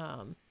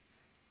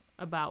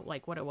about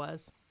like what it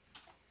was.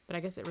 But I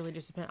guess it really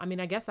just depends. I mean,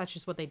 I guess that's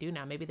just what they do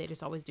now. Maybe they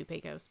just always do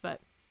Pecos,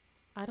 but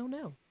I don't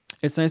know.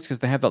 It's nice because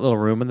they have that little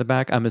room in the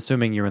back. I'm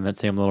assuming you're in that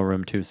same little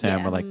room too, Sam,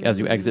 Yeah. where like as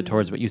you exit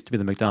towards what used to be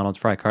the McDonald's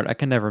fry cart. I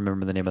can never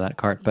remember the name of that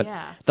cart, but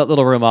Yeah. that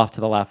little room off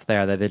to the left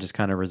there that they just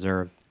kind of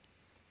reserve.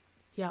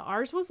 Yeah,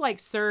 ours was like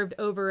served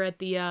over at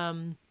the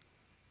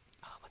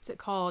what's it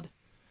called?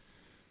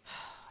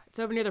 It's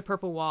over near the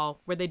Purple Wall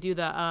where they do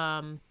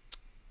the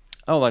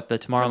Oh, like the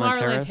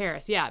Tomorrowland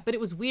Terrace? Yeah, but it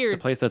was The weird.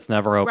 place that's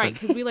never open. Right,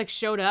 because we like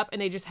showed up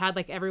and they just had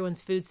like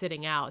everyone's food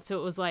sitting out. So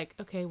it was like,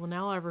 okay, well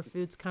now our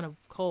food's kind of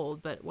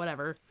cold, but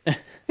whatever.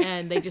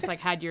 And they just like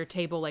had your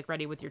table like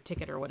ready with your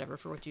ticket or whatever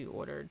for what you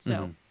ordered.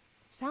 So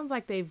sounds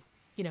like they've,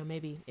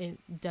 maybe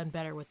done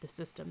better with the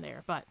system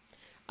there. But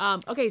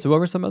okay. So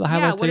what were some of the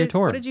highlights of your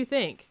tour? What did you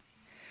think?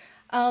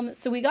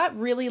 So we got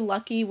really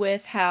lucky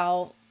with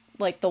how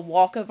like the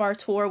walk of our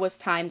tour was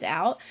timed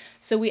out.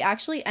 So we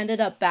actually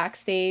ended up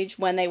backstage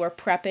when they were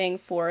prepping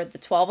for the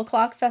 12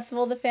 o'clock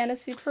Festival of the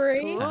Fantasy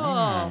Parade.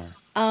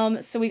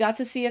 Cool. So we got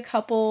to see a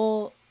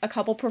couple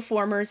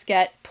performers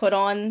get put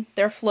on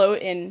their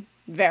float in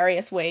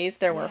various ways.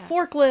 There were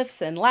forklifts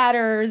and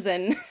ladders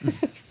and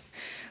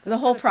the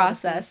whole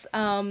process.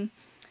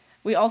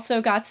 We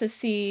also got to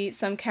see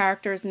some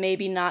characters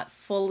maybe not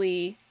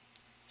fully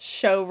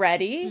show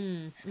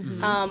ready,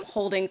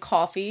 holding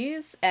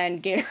coffees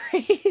and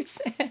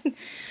Gatorades. And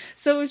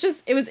so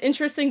it was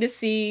interesting to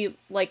see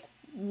like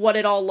what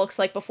it all looks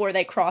like before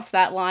they cross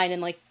that line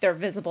and like they're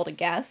visible to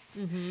guests.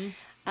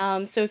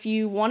 So if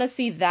you want to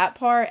see that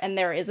part and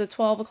there is a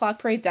 12 o'clock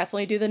parade,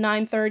 definitely do the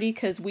 9:30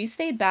 because we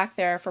stayed back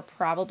there for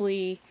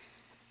probably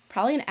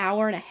an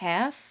hour and a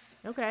half.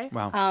 Okay.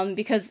 Wow.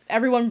 Because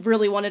everyone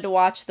really wanted to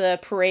watch the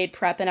parade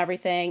prep and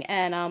everything.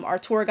 And our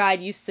tour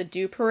guide used to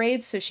do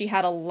parades, so she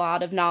had a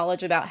lot of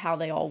knowledge about how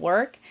they all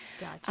work.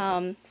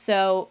 Gotcha.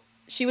 So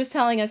she was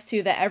telling us,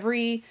 too, that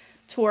every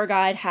tour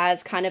guide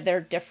has kind of their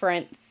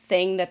different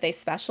thing that they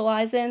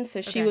specialize in.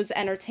 So she Okay. was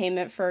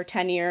entertainment for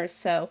 10 years,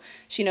 so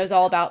she knows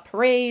all about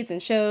parades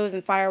and shows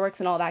and fireworks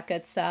and all that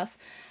good stuff.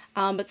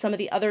 But some of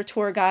the other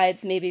tour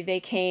guides, maybe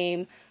they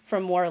came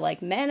from more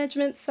like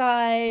management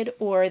side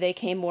or they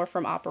came more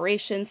from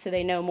operations, so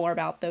they know more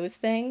about those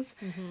things.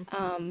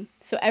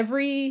 So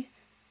every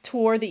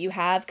tour that you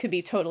have could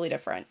be totally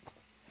different.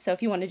 So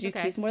if you want to do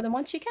Okay. keys more than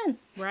once, you can.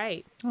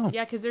 Right. Oh,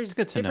 Yeah, because there's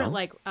good to different know.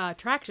 like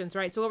attractions,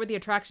 right? So what were the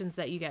attractions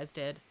that you guys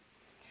did?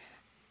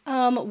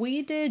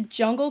 We did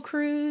Jungle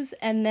Cruise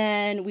and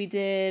then we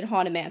did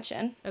Haunted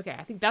Mansion. Okay,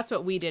 I think that's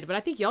what we did, but I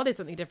think y'all did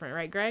something different,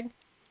 right, Greg?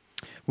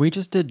 We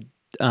just did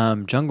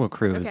Jungle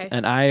Cruise, Okay.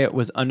 and I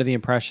was under the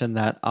impression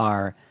that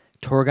our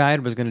tour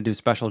guide was going to do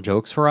special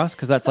jokes for us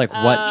because that's like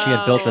what she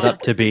had built it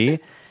up to be.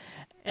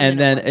 And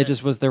then then it it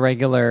just was the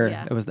regular.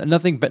 Yeah. It was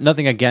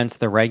nothing against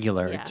the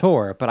regular Yeah.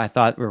 tour, but I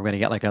thought we were going to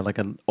get like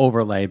an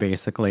overlay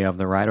basically of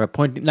the ride, or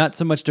pointing, not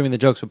so much doing the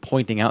jokes, but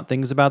pointing out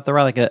things about the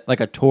ride, like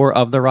a tour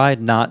of the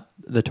ride, not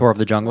the tour of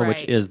the jungle, which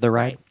Right, is the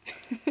ride.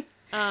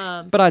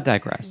 But I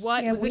digress.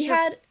 What Yeah, was we this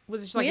had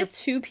was this we like had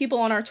two people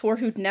on our tour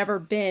who'd never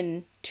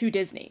been to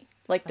Disney.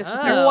 Like this was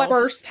Oh. their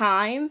first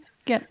time.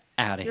 Get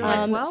out of here. You're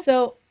like, well,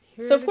 So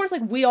here of course,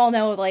 like we all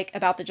know like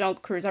about the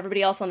Jungle Cruise.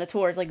 Everybody else on the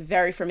tour is like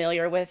very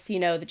familiar with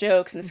the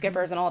jokes and the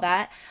skippers and all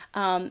that.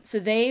 So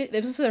this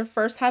was their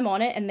first time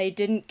on it, and they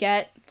didn't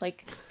get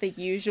like the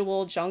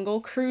usual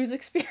Jungle Cruise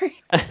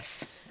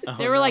experience.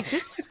 they were like,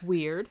 this was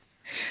weird.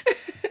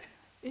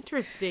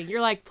 Interesting.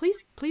 You're like,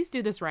 please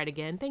do this right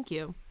again. Thank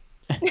you.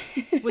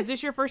 Was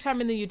this your first time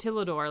in the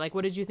Utilidor? Like,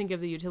 what did you think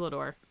of the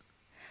Utilidor?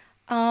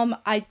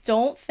 I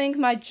don't think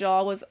my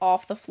jaw was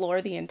off the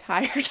floor the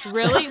entire time.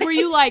 Really? Were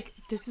you like,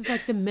 this is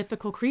like the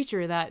mythical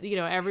creature that,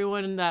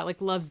 everyone that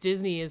like loves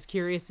Disney is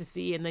curious to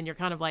see, and then you're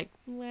kind of like,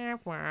 wah,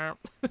 wah.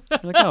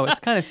 Like, oh, it's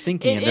kind of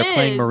stinky, It and they're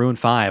playing is. Maroon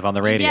 5 on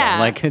the radio. Yeah.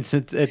 Like it's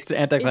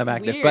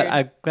anticlimactic. It's But weird.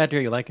 I'm glad to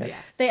hear you like it. Yeah.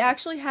 They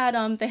actually had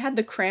they had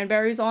the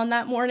Cranberries on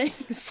that morning.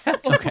 So.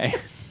 Okay.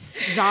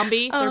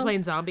 Zombie. They're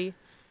playing Zombie.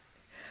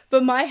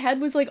 But my head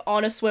was like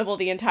on a swivel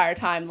the entire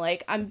time.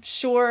 Like I'm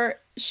sure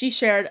she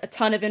shared a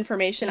ton of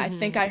information. I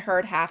think I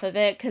heard half of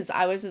it because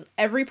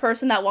every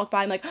person that walked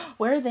by, I'm like,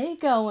 where are they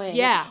going?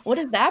 Yeah. What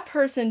is that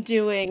person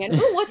doing? And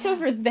ooh, what's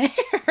over there?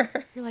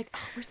 You're like, oh,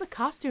 where's the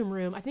costume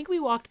room? I think we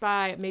walked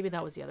by, maybe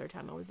that was the other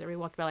time I was there. We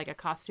walked by like a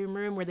costume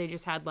room where they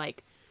just had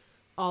like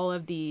all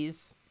of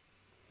these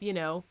you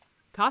know,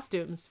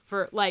 costumes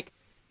for like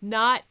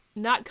not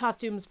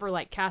costumes for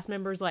like cast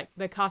members, like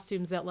the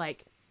costumes that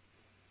like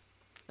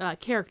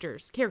character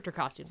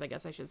costumes, I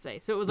guess I should say.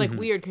 So it was like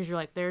weird because you're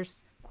like,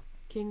 there's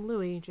King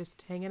Louis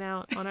just hanging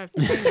out on a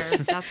trainer.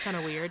 That's kind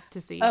of weird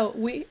to see. Oh,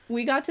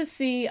 we got to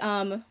see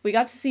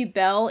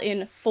Belle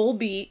in full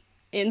beat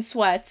in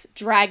sweats,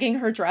 dragging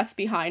her dress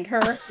behind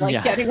her,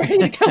 like getting ready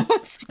to go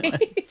on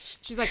stage.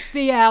 She's like,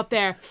 see ya out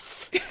there.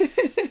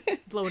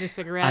 Blowing a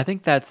cigarette. I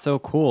think that's so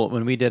cool.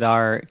 When we did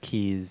our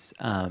keys,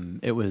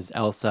 it was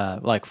Elsa,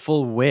 like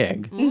full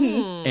wig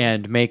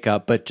and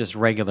makeup, but just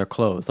regular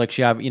clothes. Like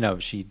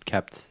she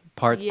kept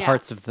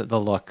parts of the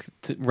look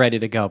ready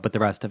to go, but the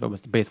rest of it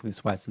was basically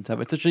sweats and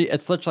stuff.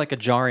 It's such like a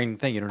jarring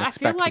thing. You don't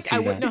expect to see that. I feel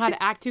like I wouldn't know how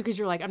to act too, because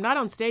you're like, I'm not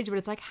on stage, but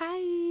it's like,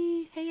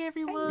 hey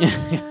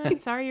everyone.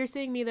 Sorry you're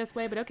seeing me this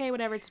way, but okay,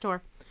 whatever. It's a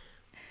tour.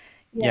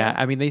 Yeah,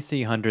 I mean, they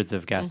see hundreds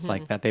of guests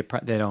like that. They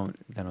don't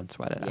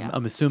sweat it. Yeah.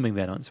 I'm assuming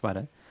they don't sweat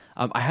it.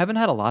 I haven't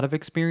had a lot of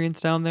experience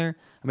down there.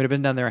 I mean, I've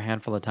been down there a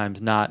handful of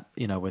times, not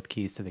with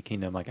Keys to the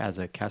Kingdom, like as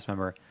a cast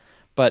member.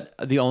 But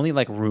the only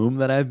like room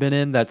that I've been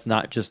in that's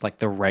not just like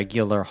the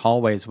regular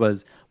hallways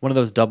was one of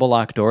those double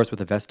lock doors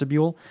with a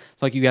vestibule.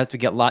 It's like you have to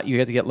get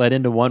let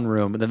into one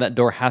room, and then that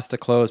door has to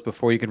close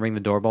before you can ring the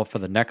doorbell for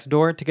the next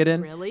door to get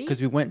in. Really? Because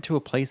we went to a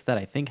place that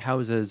I think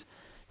houses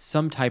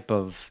some type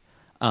of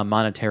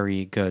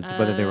monetary goods,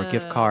 whether they were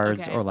gift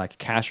cards or like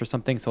cash or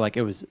something. So like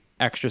it was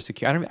extra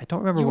secure. I don't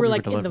remember You what were we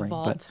like were delivering, in the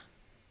vault. but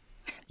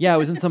yeah, it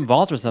was in some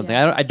vault or something.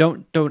 Yeah. I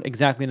don't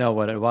exactly know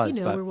what it was,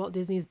 Where but Walt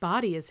Disney's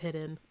body is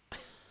hidden.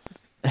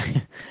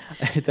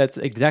 that's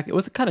exactly. It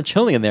was kind of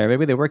chilly in there.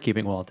 Maybe they were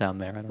keeping Walt down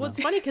there. I don't know. Well,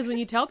 it's funny because when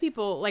you tell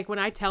people, like when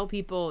I tell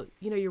people,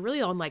 you're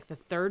really on like the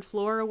third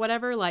floor or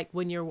whatever, like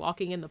when you're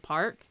walking in the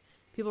park,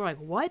 people are like,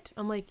 what?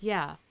 I'm like,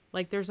 yeah.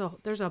 Like there's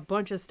a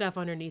bunch of stuff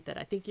underneath it.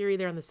 I think you're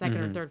either on the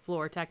second or third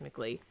floor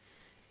technically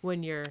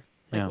when you're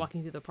like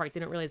walking through the park. They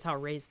don't realize how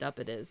raised up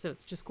it is. So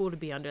it's just cool to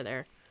be under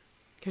there.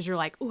 Because you're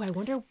like, oh, I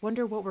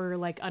wonder what we're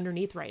like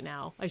underneath right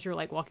now as you're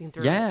like walking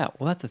through. Yeah,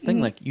 well, that's the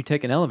thing. Like you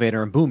take an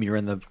elevator and boom, you're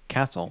in the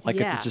castle. Like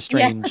it's just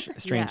a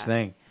strange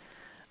thing.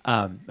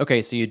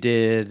 Okay, so you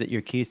did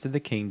your Keys to the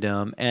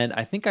Kingdom, and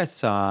I think I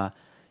saw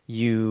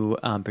you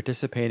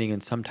participating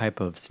in some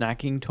type of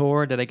snacking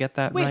tour. Did I get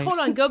that right? Wait, hold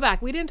on, go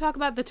back. We didn't talk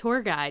about the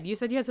tour guide. You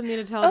said you had something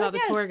to tell about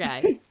the tour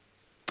guide.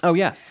 Oh,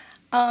 yes.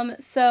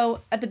 So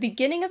at the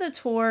beginning of the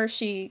tour,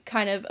 she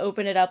kind of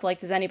opened it up, like,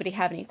 does anybody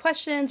have any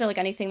questions or like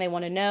anything they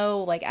want to know,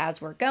 like as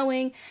we're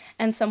going?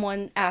 And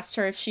someone asked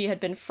her if she had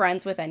been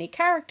friends with any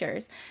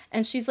characters.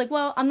 And she's like,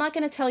 well, I'm not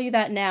going to tell you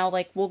that now.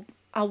 Like, we'll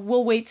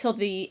wait till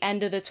the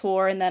end of the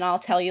tour and then I'll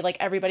tell you like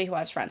everybody who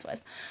I was friends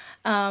with.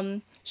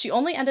 She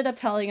only ended up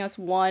telling us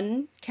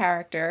one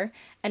character,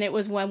 and it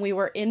was when we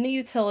were in the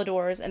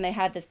Utilidors and they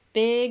had this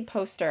big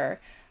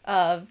poster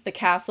of the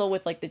castle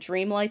with like the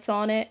dream lights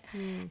on it.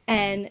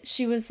 And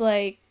she was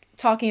like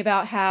talking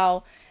about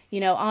how,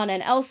 Anna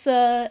and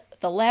Elsa,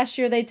 the last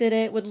year they did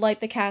it, would light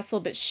the castle,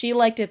 but she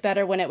liked it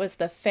better when it was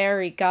the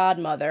fairy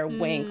godmother,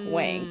 wink,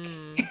 wink.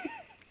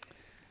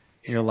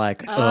 You're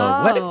like,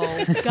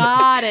 what?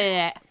 Got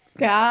it.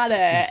 Got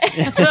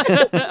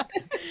it.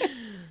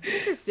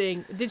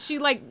 Interesting. Did she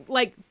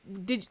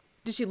did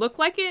she look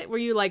like it? Were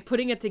you like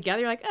putting it together?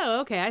 You're like,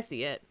 oh, okay, I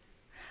see it.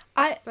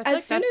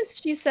 As soon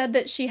as she said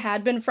that she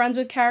had been friends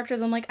with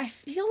characters, I'm like, I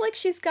feel like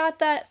she's got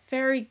that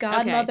fairy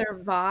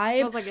godmother vibe.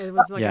 It was like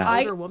an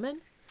older woman.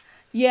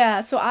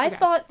 Yeah, so I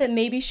thought that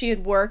maybe she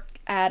had worked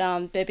at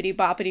Bibbidi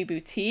Boppidi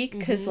Boutique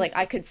because like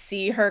I could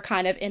see her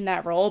kind of in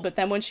that role. But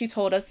then when she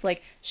told us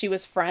like she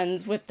was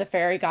friends with the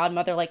fairy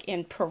godmother like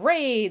in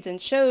parades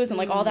and shows and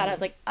like all that, I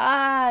was like,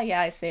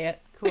 yeah, I see it.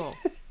 Cool.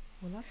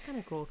 Well, that's kind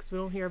of cool because we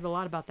don't hear a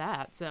lot about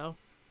that. So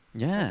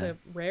Yeah. it's a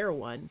rare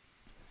one.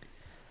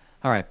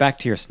 All right, back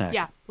to your snack.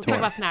 Yeah, let's talk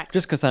about snacks.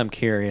 Just because I'm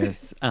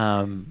curious.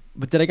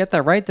 But did I get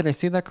that right? Did I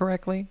see that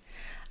correctly?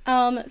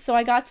 So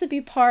I got to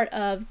be part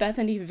of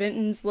Bethany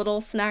Vinton's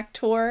little snack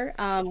tour.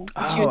 She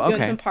was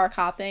doing some park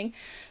hopping.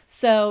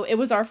 So it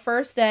was our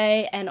first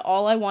day, and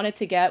all I wanted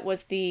to get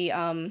was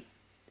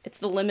it's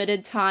the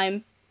limited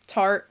time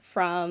tart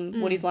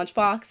from Woody's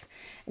Lunchbox.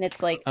 And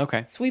it's like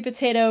sweet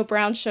potato,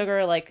 brown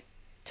sugar, like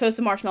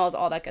toasted marshmallows,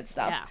 all that good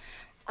stuff. Yeah.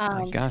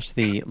 Oh my gosh,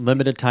 the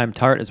limited time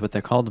tart is what they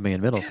called me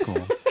in middle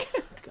school.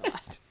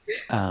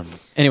 God.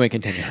 Anyway,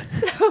 continue.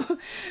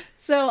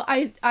 So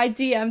I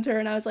DM'd her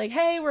and I was like,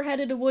 hey, we're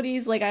headed to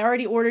Woody's. Like, I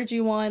already ordered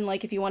you one,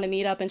 like, if you want to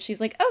meet up. And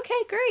she's like,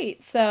 okay,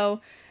 great.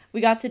 So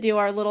we got to do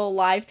our little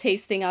live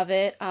tasting of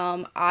it.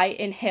 I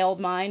inhaled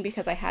mine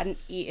because I hadn't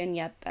eaten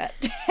yet that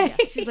day. Yeah.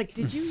 She's like,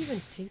 did you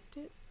even taste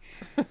it?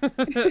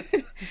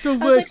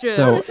 Delicious.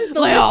 So, this is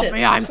delicious.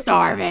 Me, I'm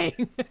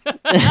starving.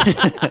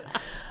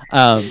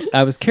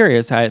 I was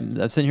curious. I'm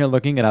sitting here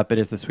looking it up. It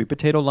is the sweet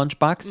potato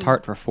lunchbox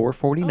tart for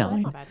 $4.49. Oh,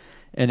 that's not bad.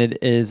 And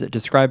it is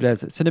described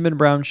as cinnamon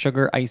brown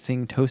sugar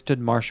icing, toasted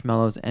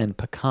marshmallows, and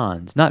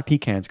pecans. Not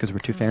pecans because we're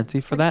too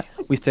fancy for that.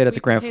 We stayed at the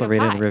Grand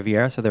Floridian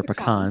Riviera, so they're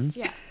pecans.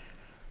 Yeah.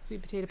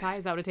 Sweet potato pie.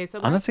 Is that what it tastes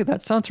like? Honestly,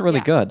 that sounds really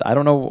good. I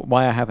don't know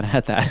why I haven't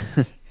had that.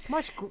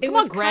 Come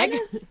on, Greg.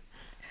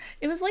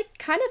 It was like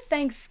kind of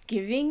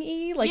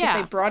Thanksgiving-y. Like Yeah.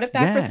 if they brought it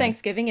back for Yeah.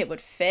 Thanksgiving, it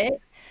would fit.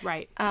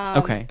 Right.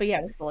 Okay. But yeah,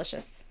 it was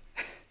delicious.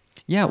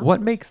 Yeah,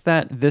 what makes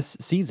that this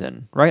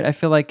season, right? I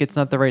feel like it's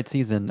not the right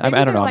season. Maybe I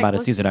don't they're know. I'm like, not a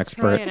 "Let's season just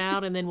Try expert. it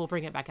out, and then we'll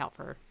bring it back out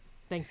for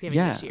Thanksgiving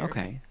Yeah, this year.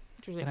 okay.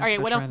 Interesting. Gonna All have right,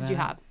 to what try else did you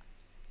that.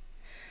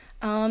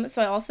 have?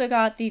 So I also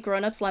got the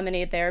Grown Ups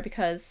lemonade there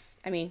because,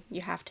 I mean,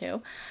 you have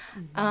to.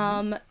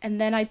 And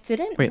then I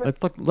didn't. Wait,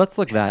 let's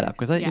look that up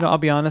because Yeah. I'll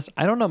be honest,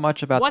 I don't know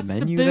much about What's the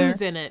the menu booze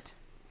there. in it?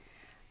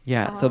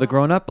 Yeah, so the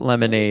grown-up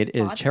lemonade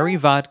is vodka? cherry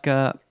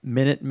vodka,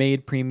 Minute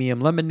Maid premium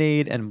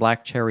lemonade, and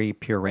black cherry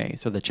puree.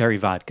 So the cherry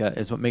vodka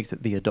is what makes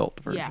it the adult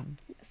version.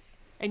 Yeah.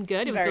 And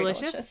good. It was Very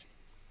delicious.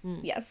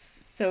 Yes,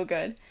 so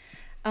good.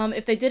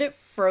 If they did it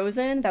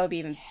frozen, that would be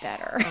even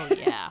better. Oh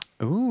yeah.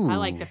 Ooh, I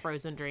like the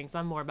frozen drinks.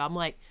 I'm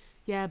like,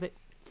 yeah, but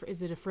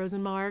is it a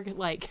frozen marg?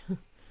 Like,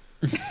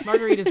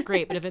 margarita's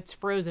great, but if it's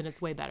frozen,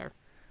 it's way better.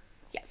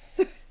 Yes.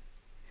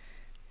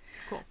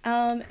 Cool.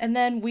 And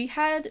then we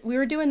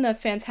were doing the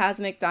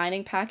Fantasmic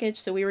dining package,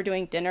 so we were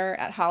doing dinner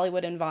at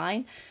Hollywood and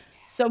Vine.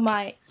 So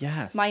my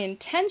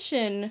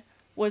intention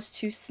was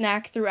to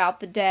snack throughout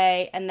the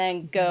day and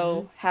then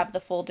go have the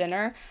full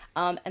dinner.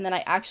 And then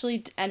I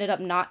actually ended up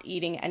not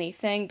eating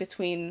anything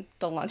between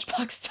the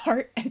lunchbox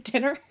start and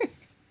dinner.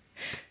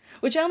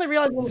 Which I only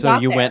realized when we So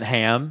got you there. went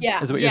ham?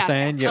 Yeah. Is what Yes. you're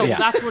saying? Oh, Yeah.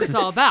 that's what it's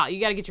all about.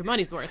 You got to get your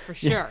money's worth for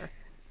sure.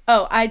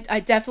 Oh, I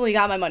definitely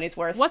got my money's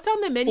worth. What's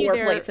on the menu 4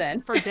 there plates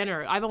in. for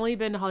dinner? I've only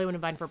been to Hollywood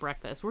and Vine for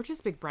breakfast. We're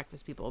just big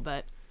breakfast people,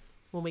 but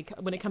when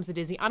it comes to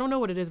Disney, I don't know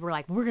what it is. We're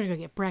like, we're gonna go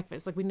get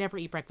breakfast. Like we never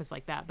eat breakfast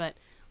like that. But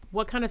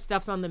what kind of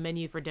stuff's on the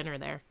menu for dinner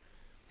there?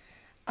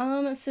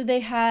 So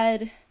they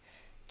had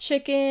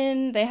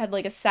chicken, they had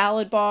like a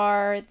salad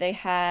bar, they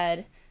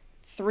had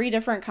 3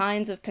 different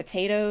kinds of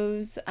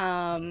potatoes,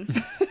 all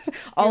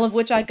of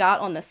which I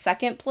got on the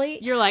second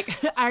plate. You're like,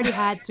 I already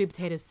had sweet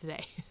potatoes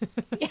today.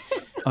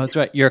 Oh, that's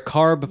right. Your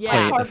carb Yeah.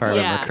 plate, Carb if I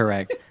remember plate.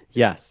 correct.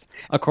 Yes.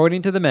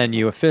 According to the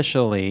menu,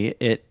 officially,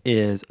 it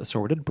is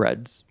assorted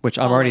breads, which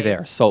I'm already there,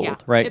 Always. sold, Yeah.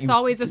 right? It's You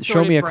always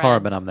show me a assorted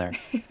carb breads. and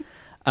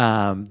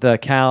I'm there.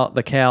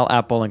 The kale,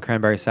 apple, and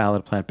cranberry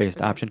salad,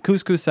 plant-based option.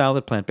 Couscous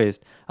salad,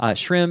 plant-based.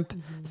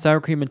 Shrimp, sour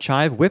cream and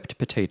chive, whipped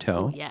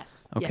potato. Oh,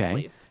 yes. Okay. Yes,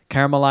 please.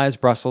 Caramelized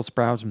Brussels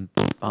sprouts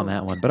on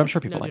that one, but I'm sure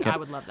people No, like dude, it. I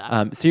would love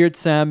that. Seared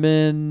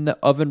salmon,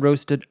 oven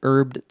roasted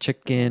herbed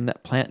chicken,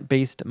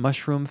 plant-based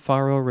mushroom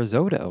farro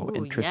risotto. Ooh,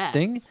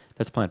 Interesting. yes.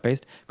 That's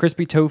plant-based.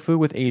 Crispy tofu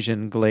with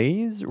Asian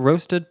glaze,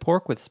 roasted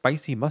pork with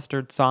spicy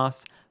mustard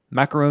sauce,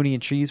 macaroni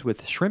and cheese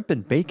with shrimp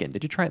and bacon.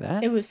 Did you try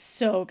that? It was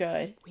so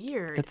good.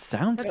 Weird. That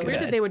sounds It's good.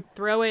 weird that they would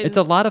throw in. It's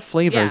a lot of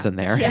flavors Yeah. in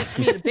there. Yeah, I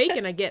mean,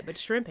 bacon I get, but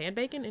shrimp and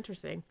bacon,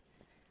 interesting.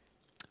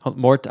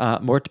 More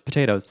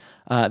potatoes.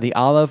 The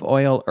olive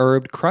oil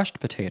herbed crushed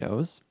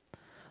potatoes.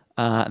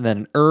 And then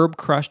an herb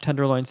crushed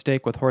tenderloin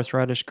steak with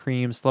horseradish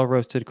cream, slow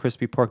roasted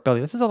crispy pork belly.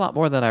 This is a lot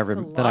more than I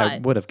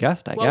lot. would have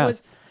guessed, I What guess.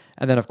 was-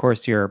 And then of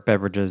course your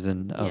beverages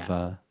and of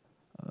Yeah.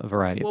 a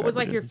variety What of was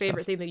like beverages your and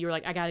favorite stuff. thing that you were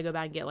like, I got to go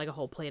back and get like a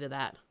whole plate of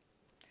that?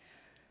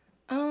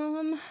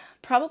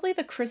 Probably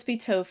the crispy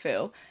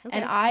tofu.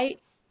 And I,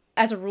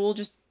 as a rule,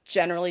 just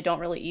generally don't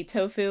really eat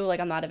tofu. Like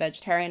I'm not a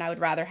vegetarian. I would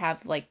rather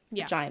have like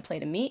Yeah. a giant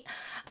plate of meat.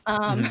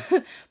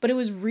 But it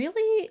was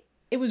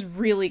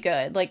really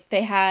good. Like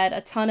they had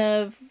a ton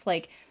of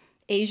like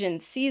Asian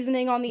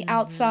seasoning on the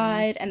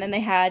outside, and then they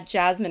had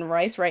jasmine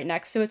rice right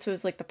next to it. So it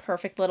was like the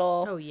perfect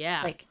little Oh,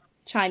 yeah. like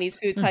Chinese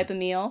food type of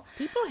meal.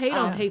 People hate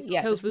on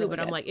yeah, it was tofu, really but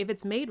I'm good. like, if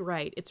it's made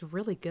right, it's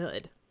really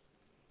good.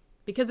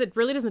 Because it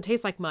really doesn't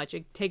taste like much.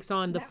 It takes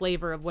on the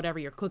flavor of whatever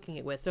you're cooking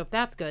it with. So if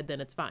that's good, then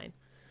it's fine.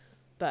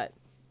 But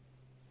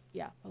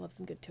yeah, I love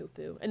some good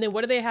tofu. And then what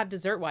do they have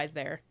dessert-wise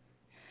there?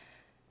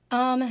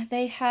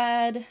 They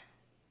had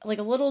like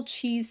a little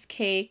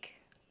cheesecake,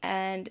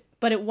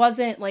 but it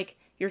wasn't like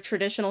your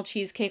traditional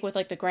cheesecake with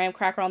like the graham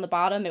cracker on the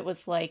bottom. It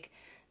was like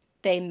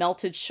they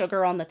melted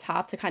sugar on the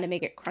top to kind of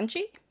make it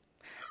crunchy.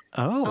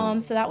 Oh.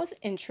 So that was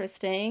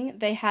interesting.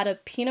 They had a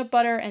peanut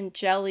butter and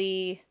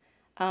jelly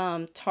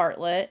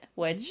tartlet,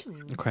 which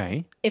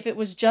Okay. if it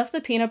was just the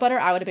peanut butter,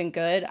 I would have been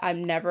good. I've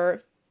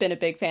never been a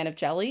big fan of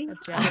jelly.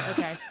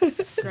 Okay.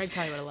 Greg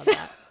probably would have loved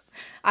that.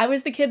 I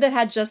was the kid that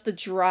had just the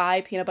dry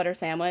peanut butter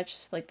sandwich.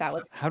 Like that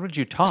was How did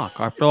you talk?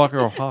 I feel like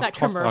you're That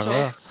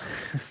commercial.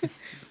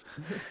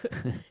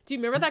 Do you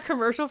remember that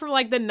commercial from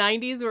like the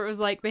 90s where it was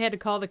like they had to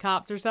call the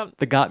cops or something?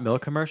 The Got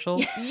Milk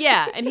commercial?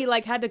 Yeah, and he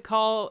like had to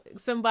call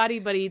somebody,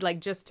 but he like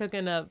just took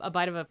in a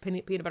bite of a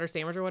peanut butter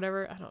sandwich or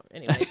whatever. I don't.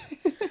 Anyways,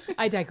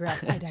 I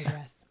digress.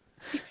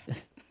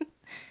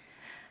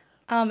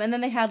 and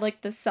then they had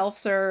like the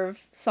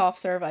self-serve,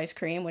 soft-serve ice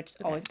cream, which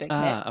always big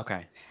hit.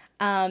 Okay.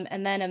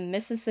 And then a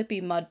Mississippi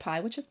mud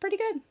pie, which is pretty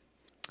good.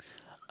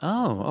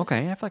 Oh,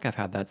 okay. I feel like I've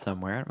had that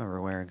somewhere. I don't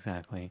remember where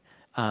exactly.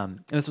 And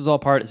this was all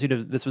part. So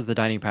this was the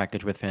dining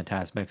package with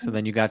Fantasmic. So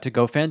then you got to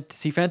go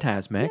see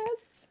Fantasmic.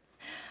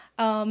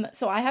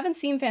 So I haven't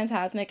seen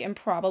Fantasmic in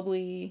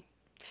probably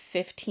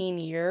 15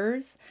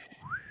 years.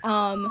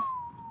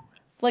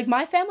 like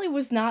my family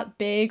was not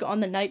big on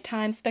the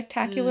nighttime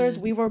spectaculars.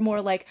 We were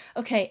more like,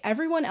 okay,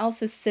 everyone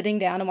else is sitting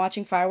down and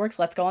watching fireworks.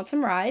 Let's go on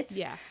some rides.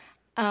 Yeah.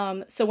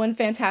 So when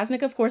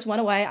Fantasmic, of course,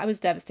 went away, I was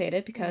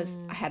devastated because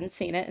I hadn't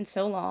seen it in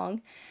so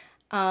long.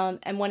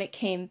 And when it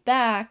came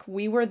back,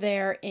 we were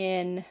there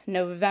in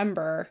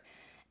November,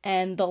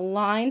 and the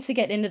line to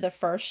get into the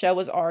first show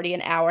was already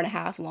an hour and a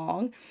half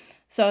long.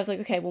 So I was like,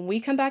 okay, when we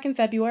come back in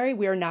February,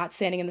 we are not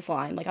standing in this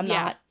line. Like, I'm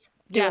not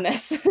doing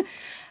this.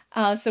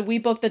 So we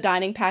booked the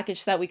dining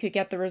package so that we could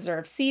get the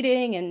reserved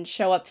seating and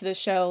show up to the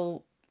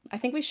show. I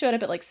think we showed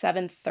up at like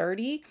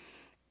 7:30,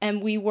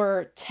 and we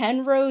were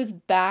 10 rows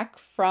back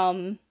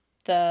from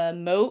the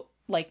moat,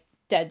 like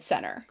dead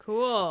center.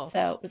 Cool.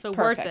 So it was so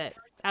perfect. worth it.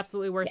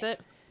 Absolutely worth it.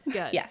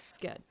 Good. Yes.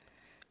 Good.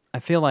 I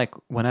feel like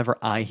whenever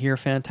I hear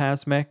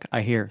Fantasmic,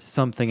 I hear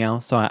something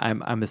else. So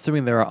I'm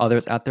assuming there are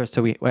others out there.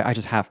 So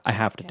I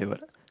have to do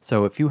it.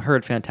 So if you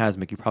heard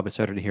Fantasmic, you probably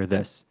started to hear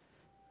this.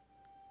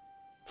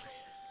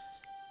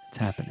 It's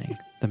happening.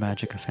 The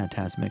magic of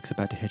Fantasmic's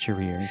about to hit your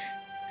ears.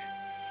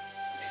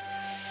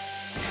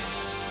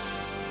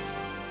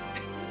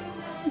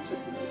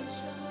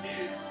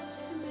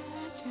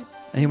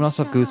 Anyone else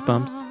have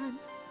goosebumps?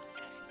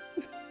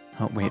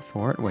 Oh, wait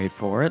for it. Wait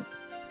for it.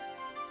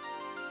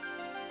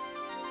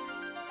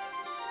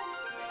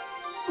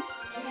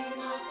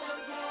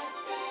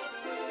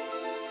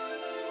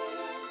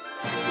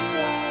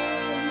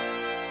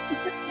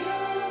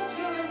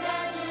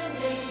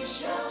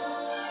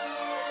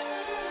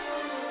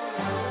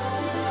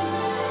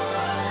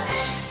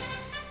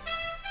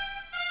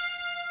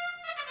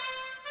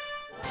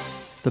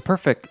 It's the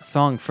perfect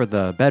song for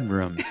the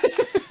bedroom.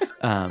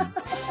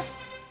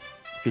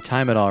 If you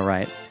time it all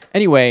right.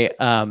 Anyway,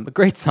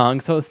 great song.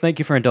 So thank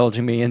you for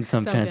indulging me in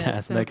some So good,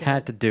 Fantasmic. so good.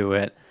 Had to do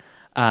it.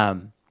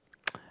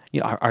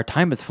 Our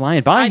time is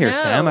flying by here,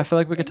 Sam. know. I feel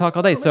like we could talk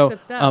all day. So much So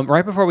good stuff.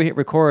 right before we hit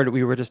record,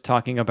 we were just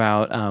talking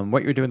about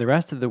what you're doing the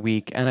rest of the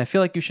week, and I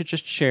feel like you should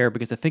just share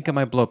because I think it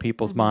might blow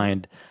people's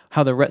mind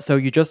how the rest. So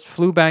you just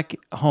flew back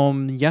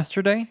home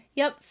yesterday.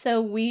 Yep.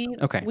 So we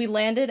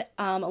landed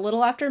a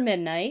little after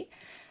midnight.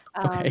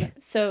 Okay.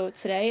 So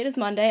today it is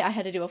Monday. I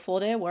had to do a full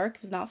day of work.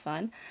 It was not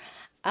fun.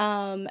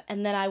 And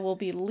then I will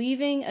be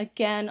leaving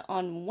again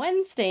on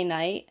Wednesday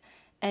night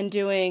and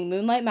doing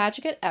Moonlight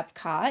Magic at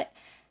Epcot.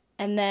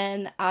 And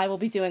then I will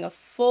be doing a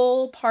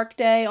full park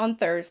day on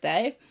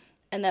Thursday.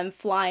 And then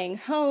flying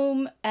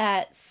home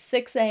at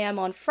 6 a.m.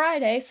 on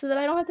Friday so that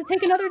I don't have to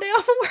take another day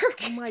off of work.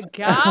 Oh my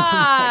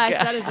gosh.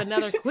 That is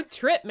another quick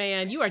trip,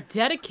 man. You are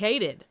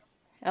dedicated.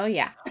 Oh,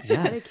 yeah.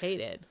 Yes.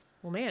 Dedicated.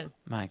 Well, man.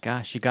 My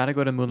gosh, you got to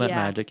go to Moonlight Yeah.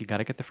 Magic. You got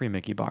to get the free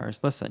Mickey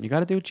bars. Listen, you got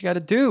to do what you got to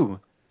do.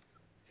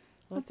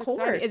 Well, that's Of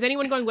exciting. course. Is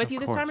anyone going with Of you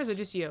this time, or is course. it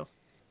just you?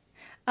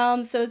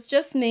 So it's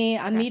just me.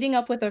 I'm Okay. meeting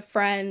up with a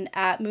friend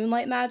at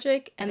Moonlight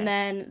Magic, and Okay.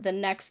 then the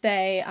next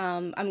day,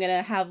 I'm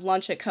gonna have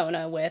lunch at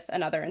Kona with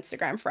another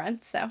Instagram friend.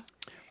 So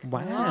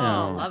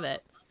Wow. Oh, love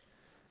it.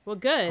 Well,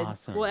 good.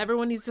 Awesome. Well,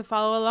 everyone needs to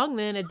follow along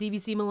then at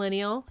DVC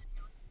Millennial.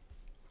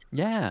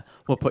 Yeah,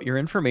 we'll put your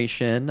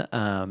information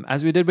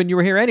as we did when you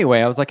were here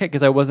anyway. I was like, hey,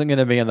 because I wasn't going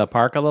to be in the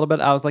park a little bit.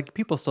 I was like,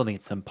 people still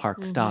need some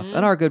park stuff.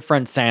 And our good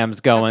friend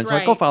Sam's going. That's So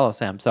like, go right. follow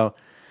Sam. So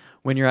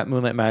when you're at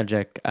Moonlight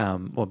Magic,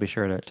 we'll be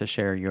sure to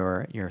share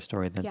your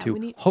story then Yeah, too. we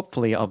need-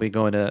 Hopefully, I'll be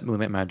going to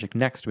Moonlight Magic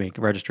next week.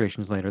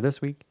 Registration's later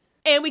this week.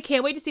 And we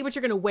can't wait to see what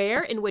you're going to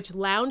wear and which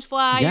lounge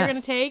fly you're going to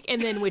Yes. take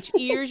and then which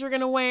ears you're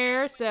going to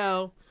wear.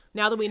 So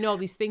now that we know all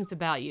these things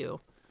about you.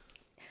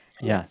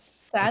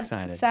 Yes.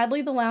 Excited.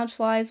 sadly, the lounge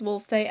flies will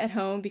stay at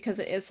home because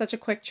it is such a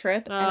quick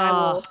trip,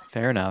 and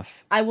Fair enough.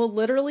 I will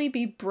literally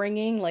be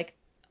bringing like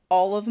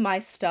all of my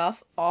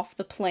stuff off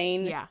the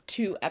plane Yeah.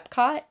 to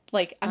Epcot.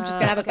 Like I'm just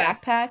gonna have okay. a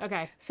backpack.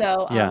 Okay.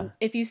 So Yeah.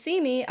 if you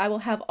see me, I will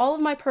have all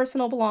of my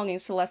personal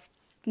belongings for the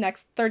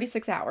next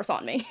 36 hours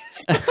on me.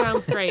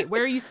 Sounds great.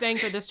 Where are you staying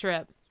for this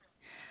trip?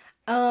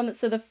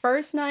 So the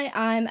first night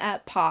I'm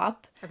at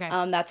Pop. Okay.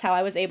 That's how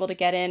I was able to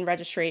get in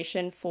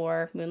registration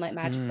for Moonlight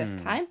Magic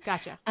this time.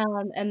 Gotcha.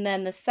 And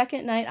then the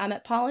second night I'm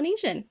at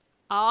Polynesian.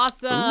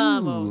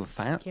 Awesome. Ooh,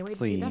 Can't wait to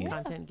see that fancy.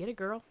 content. Get it,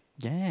 girl.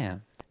 Yeah.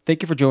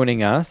 Thank you for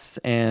joining us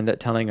and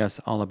telling us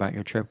all about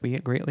your trip. We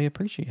greatly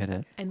appreciate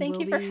it. And Thank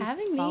we'll you for be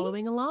having me.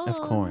 Following along. Of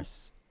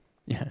course.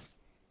 Yes.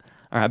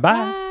 All right.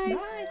 Bye.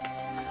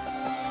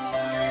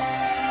 Bye.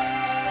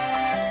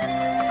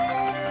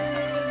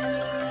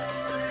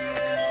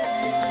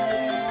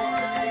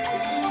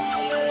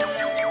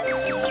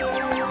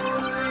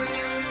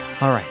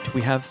 All right,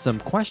 we have some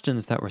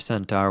questions that were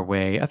sent our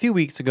way a few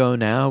weeks ago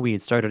now. We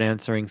had started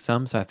answering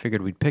some, so I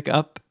figured we'd pick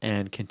up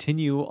and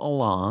continue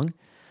along.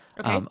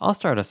 Okay. I'll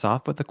start us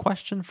off with a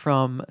question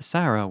from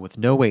Sarah with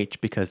no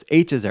H because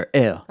H's are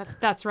ill.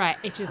 That's right.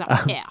 It's just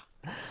out here.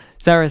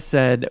 Sarah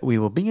said, we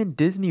will be in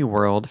Disney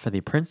World for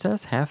the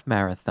Princess Half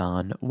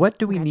Marathon. What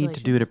do we need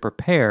to do to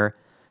prepare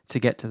to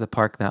get to the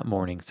park that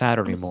morning,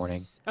 Saturday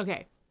morning?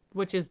 Okay.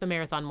 Which is the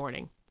marathon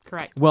morning.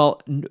 Correct.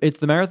 Well, it's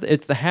the marathon.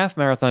 It's the half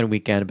marathon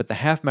weekend, but the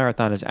half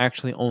marathon is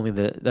actually only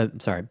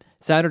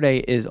Saturday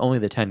is only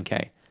the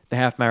 10K. The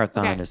half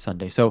marathon Okay. is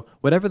Sunday. So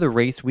whatever the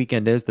race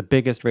weekend is, the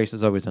biggest race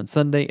is always on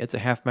Sunday. It's a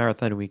half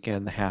marathon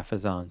weekend. The half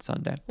is on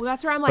Sunday. Well,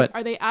 that's where I'm like, But-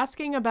 are they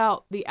asking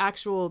about the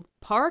actual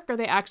park? Or are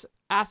they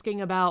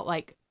asking about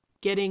like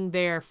getting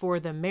there for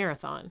the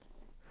marathon?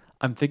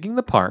 I'm thinking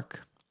the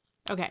park.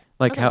 Okay.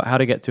 Like Okay. how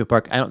to get to a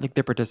park. I don't think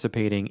they're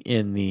participating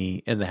in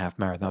the half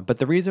marathon. But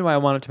the reason why I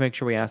wanted to make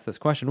sure we asked this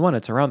question, one,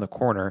 it's around the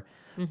corner,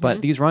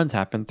 but these runs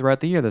happen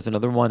throughout the year. There's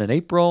another one in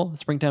April, the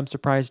Springtime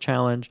Surprise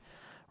Challenge,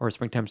 or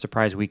Springtime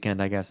Surprise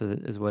Weekend, I guess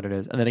is what it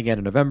is. And then again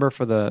in November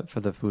for the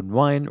food and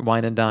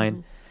wine and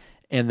dine,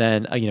 and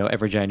then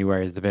every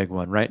January is the big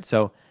one, right?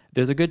 So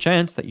there's a good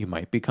chance that you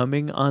might be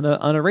coming on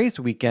a race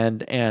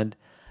weekend, and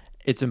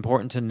it's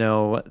important to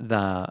know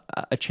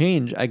a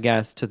change, I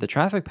guess, to the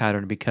traffic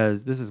pattern,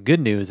 because this is good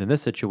news in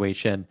this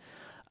situation.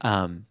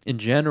 In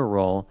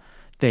general,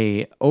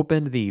 they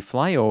opened the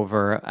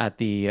flyover at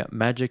the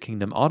Magic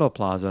Kingdom Auto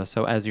Plaza.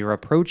 So as you're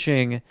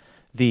approaching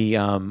the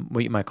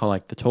what you might call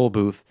like the toll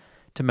booth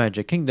to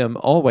Magic Kingdom,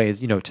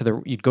 always you'd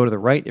go to the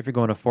right if you're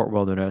going to Fort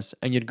Wilderness,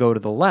 and you'd go to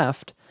the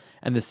left.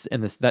 And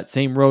that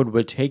same road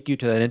would take you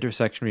to that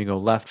intersection where you go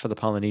left for the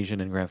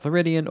Polynesian and Grand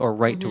Floridian, or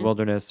right to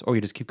Wilderness, or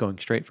you just keep going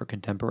straight for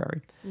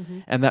Contemporary.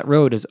 And that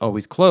road is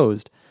always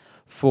closed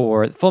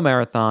for the full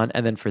marathon,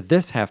 and then for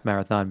this half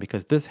marathon,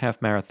 because this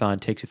half marathon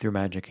takes you through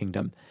Magic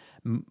Kingdom.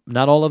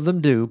 Not all of them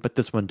do, but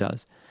this one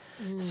does.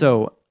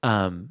 So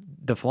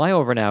the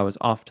flyover now is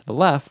off to the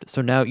left.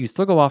 So now you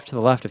still go off to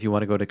the left if you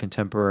want to go to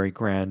Contemporary,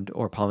 Grand,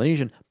 or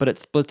Polynesian, but it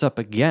splits up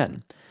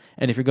again.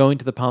 And if you're going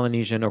to the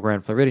Polynesian or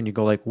Grand Floridian, you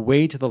go like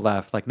way to the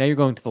left. Like now you're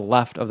going to the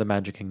left of the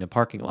Magic Kingdom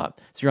parking lot.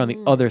 So you're on the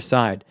other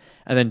side.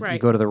 And then you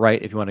Right. go to the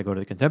right if you want to go to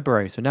the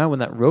Contemporary. So now when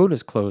that road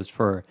is closed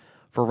for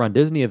Run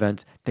Disney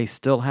events, they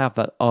still have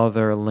that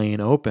other lane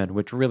open,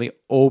 which really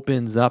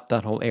opens up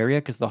that whole area,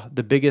 because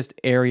the biggest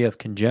area of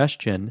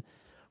congestion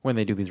when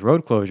they do these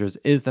road closures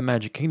is the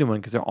Magic Kingdom one,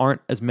 because there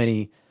aren't as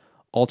many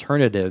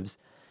alternatives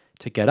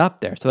to get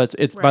up there. So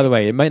it's by the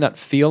way, it might not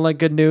feel like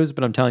good news,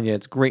 but I'm telling you,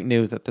 it's great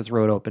news that this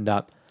road opened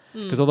up.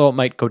 Because although it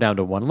might go down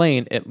to one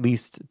lane, at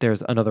least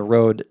there's another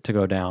road to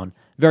go down.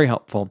 Very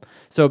helpful.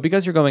 So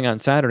because you're going on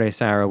Saturday,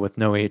 Sarah, with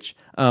no H,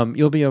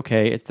 you'll be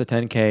okay. It's the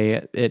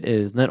 10K. It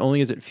is not only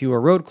is it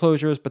fewer road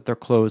closures, but they're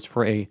closed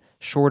for a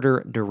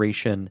shorter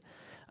duration.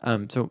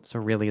 So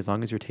really, as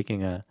long as you're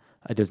taking a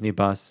Disney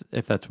bus,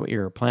 if that's what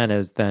your plan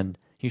is, then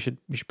you should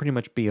pretty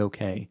much be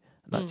okay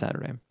that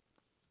Saturday.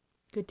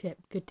 Good tip.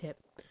 Good tip.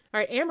 All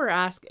right. Amber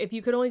asked, if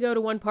you could only go to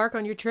one park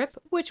on your trip,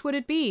 which would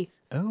it be?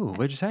 Oh,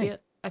 what'd you say?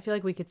 I feel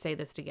like we could say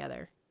this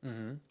together.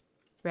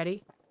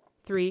 Ready?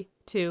 3,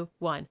 2,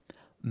 1.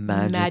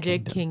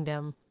 Magic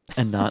Kingdom.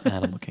 And not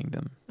Animal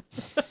Kingdom.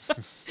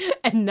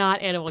 And not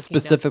Animal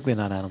Kingdom. Specifically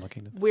not Animal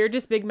Kingdom. We're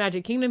just big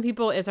Magic Kingdom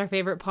people. It's our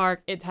favorite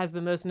park. It has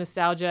the most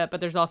nostalgia, but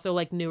there's also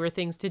like newer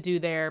things to do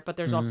there. But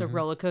there's also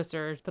roller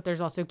coasters. But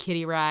there's also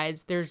kiddie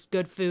rides. There's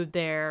good food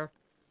there.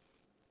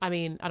 I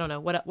mean, I don't know.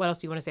 What else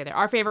do you want to say there?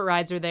 Our favorite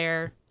rides are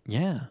there.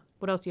 Yeah.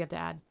 What else do you have to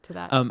add to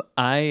that?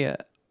 I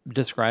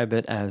describe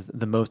it as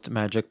the most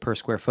magic per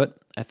square foot.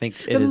 I think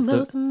it is the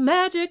most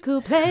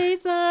magical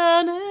place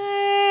on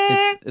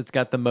earth. it's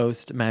got the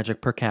most magic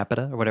per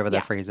capita, or whatever Yeah.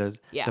 that phrase is.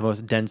 Yeah. The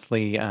most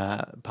densely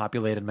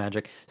populated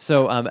magic.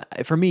 So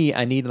for me,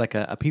 I need like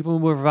a people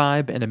mover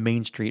vibe and a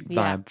Main Street vibe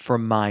Yeah. for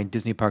my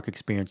Disney park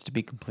experience to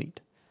be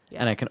complete. Yeah.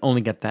 And I can only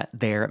get that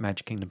there at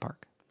Magic Kingdom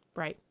Park.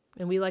 Right.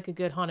 And we like a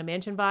good Haunted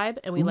Mansion vibe,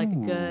 and we like a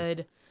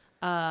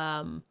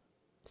good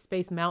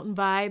Space Mountain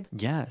vibe.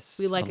 Yes.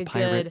 We like the a good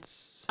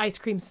Pirates. Ice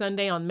Cream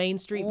Sundae on Main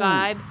Street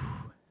vibe.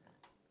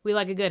 We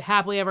like a good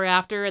Happily Ever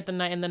After at the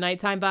night in the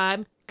nighttime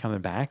vibe. Coming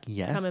back,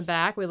 yes. Coming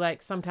back. We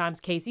like sometimes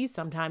Casey's,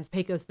 sometimes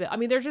Pecos Bill. I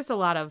mean, there's just a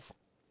lot of,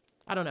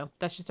 I don't know.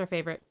 That's just our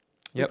favorite.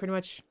 We Yep. pretty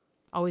much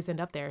always end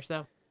up there.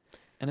 So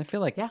And I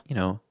feel like, Yeah. it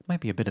might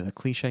be a bit of a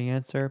cliche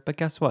answer, but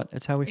guess what?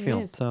 It's how we It feel.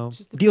 is. So It's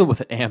just the deal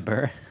with it,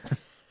 Amber.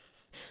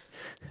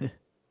 all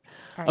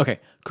right. Okay.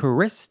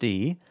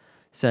 Christy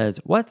says,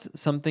 what's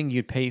something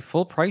you'd pay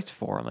full price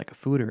for, like a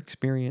food or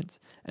experience,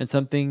 and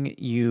something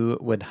you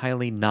would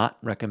highly not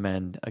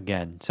recommend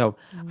again? So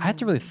I had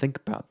to really think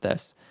about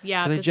this.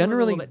 Yeah, 'Cause I this one was a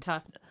generally, little bit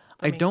tough.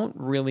 for I me. don't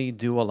really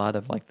do a lot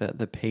of like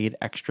the paid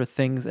extra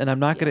things, and I'm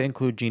not going to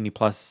include Genie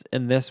Plus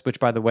in this, which,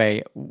 by the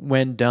way,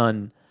 when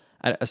done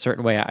a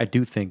certain way, I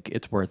do think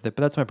it's worth it,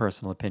 but that's my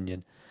personal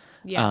opinion.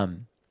 Yeah.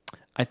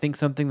 I think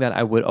something that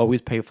I would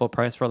always pay full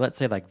price for, let's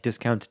say like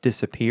discounts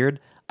disappeared,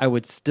 I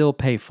would still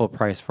pay full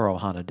price for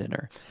Ohana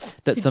dinner.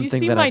 That's Did something you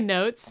see that my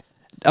notes?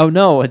 Oh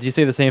no, did you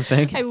say the same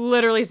thing? I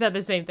literally said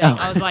the same thing.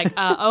 I was like,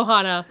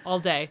 Ohana all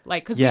day.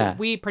 Like, because Yeah.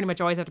 we pretty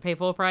much always have to pay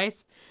full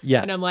price.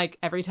 Yes. And I'm like,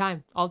 every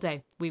time, all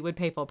day, we would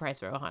pay full price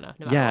for Ohana.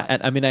 No matter Yeah, what.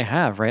 and I mean I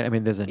have, right? I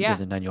mean there's Yeah.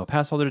 an annual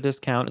pass holder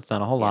discount. It's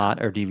not a whole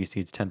lot, or DVC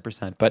it's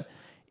 10%, but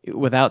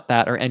without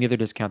that or any other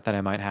discount that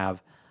I might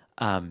have,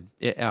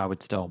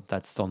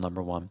 that's still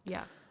number one.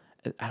 Yeah.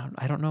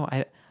 I don't know.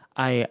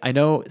 I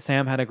know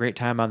Sam had a great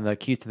time on the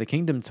Keys to the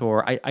Kingdom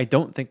tour. I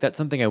don't think that's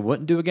something I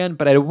wouldn't do again,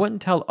 but I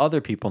wouldn't tell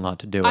other people not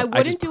to do it. I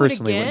wouldn't just do it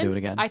personally again. wouldn't do it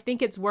again. I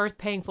think it's worth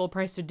paying full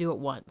price to do it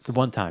once.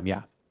 One time,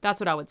 yeah. That's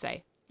what I would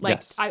say. Like,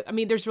 Yes. I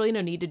mean, there's really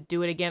no need to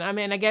do it again. I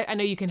mean, I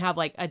know you can have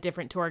like a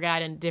different tour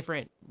guide and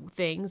different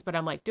things, but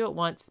I'm like, do it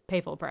once,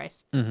 pay full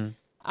price. Mm-hmm.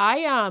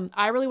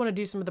 I really want to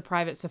do some of the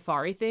private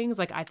safari things.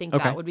 Like, I think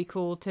Okay. that would be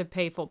cool to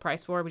pay full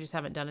price for. We just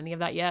haven't done any of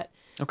that yet.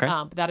 Okay.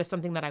 But that is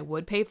something that I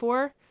would pay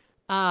for.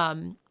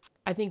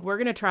 I think we're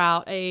going to try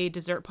out a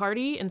dessert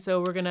party. And so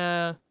we're going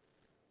to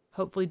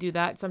hopefully do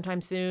that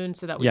sometime soon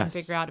so that we can Yes.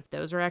 figure out if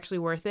those are actually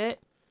worth it.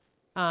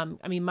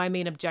 I mean, my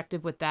main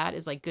objective with that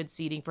is like good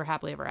seating for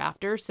happily ever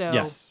after. So,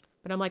 Yes.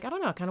 but I'm like, I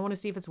don't know. I kind of want to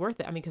see if it's worth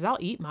it. I mean, because I'll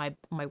eat my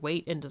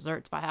weight in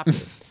desserts if I have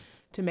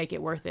to make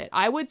it worth it.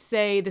 I would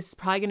say this is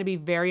probably going to be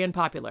very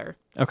unpopular.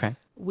 Okay.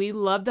 We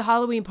love the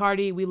Halloween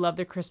party. We love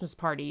the Christmas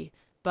party,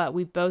 but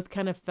we both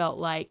kind of felt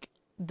like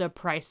the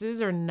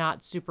prices are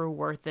not super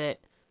worth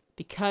it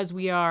because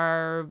we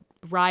are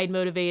ride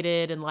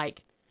motivated and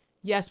like,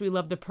 yes, we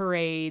love the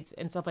parades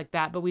and stuff like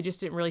that, but we just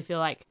didn't really feel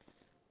like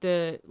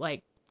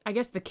I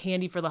guess the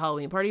candy for the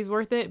Halloween party is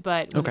worth it.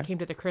 But when Okay. it came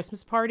to the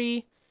Christmas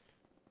party,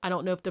 I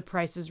don't know if the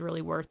price is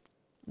really worth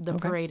the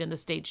Okay. parade and the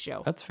stage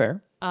show. That's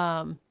fair.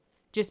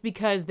 Just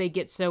because they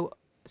get some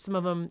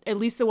of them, at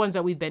least the ones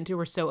that we've been to,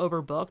 were so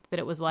overbooked that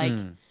it was like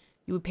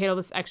you would pay all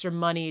this extra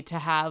money to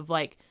have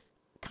like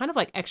kind of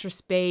like extra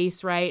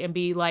space, right? And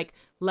be like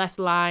less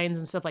lines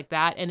and stuff like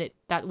that. And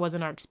that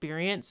wasn't our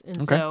experience. And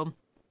Okay. so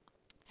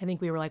I think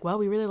we were like, well,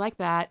 we really like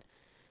that.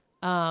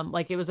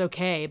 Like it was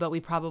okay, but we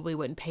probably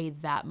wouldn't pay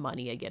that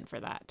money again for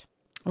that.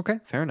 Okay.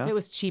 Fair enough. If it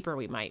was cheaper,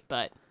 we might,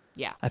 but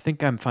yeah. I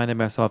think I'm finding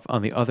myself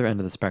on the other end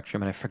of the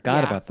spectrum, and I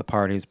forgot Yeah. about the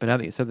parties. But now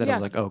that you said that, I Yeah.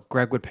 was like, oh,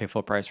 Greg would pay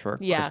full price for a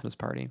Yeah. Christmas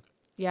party.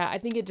 Yeah, I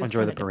think it just Enjoy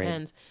kind the of parade.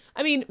 depends.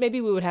 I mean,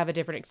 maybe we would have a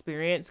different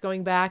experience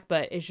going back,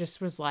 but it just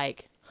was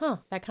like,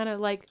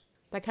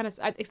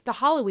 it's the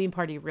Halloween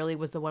party really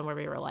was the one where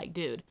we were like,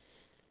 dude,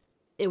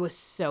 it was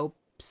so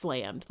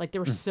slammed. Like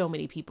there were so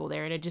many people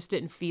there, and it just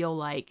didn't feel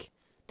like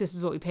this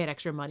is what we paid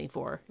extra money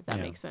for, if that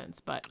Yeah. makes sense.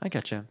 But I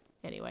get you.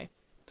 anyway.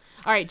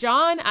 All right,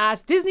 John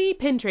asked, Disney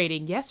pin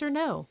trading, yes or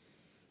no?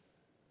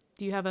 What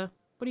do you have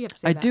to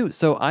say I about do.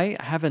 So I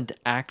haven't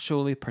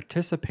actually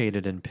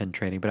participated in pin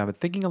trading, but I've been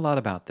thinking a lot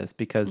about this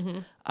because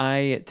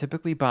I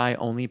typically buy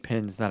only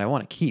pins that I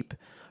want to keep.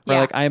 Right? Yeah.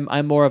 Like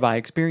I'm more of I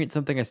experienced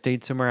something, I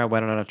stayed somewhere, I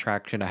went on an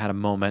attraction, I had a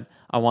moment,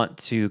 I want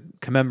to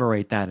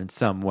commemorate that in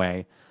some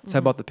way. So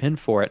I bought the pin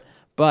for it.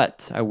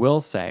 But I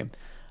will say,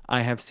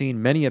 I have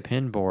seen many a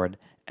pin board,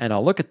 and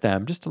I'll look at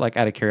them just to like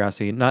out of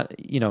curiosity. Not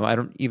I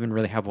don't even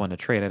really have one to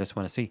trade. I just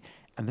want to see.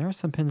 And there are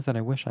some pins that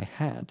I wish I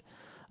had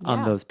on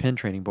Yeah. those pin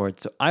trading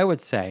boards. So I would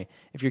say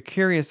if you're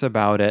curious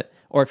about it,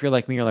 or if you're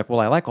like me, you're like, well,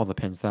 I like all the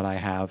pins that I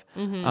have.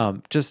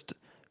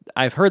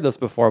 I've heard this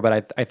before,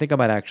 but I think I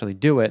might actually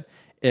do it.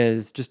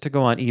 Is just to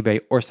go on eBay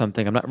or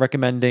something. I'm not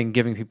recommending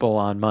giving people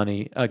on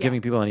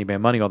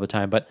eBay money all the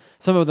time, but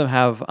some of them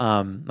have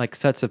like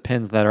sets of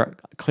pins that are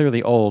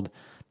clearly old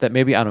that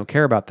maybe I don't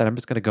care about that I'm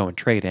just going to go and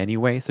trade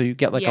anyway. So you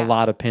get like a Yeah.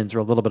 lot of pins for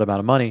a little bit amount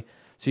of money,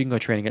 so you can go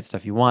trade and get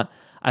stuff you want.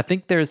 I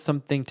think there's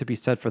something to be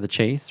said for the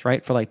chase,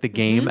 right? For like the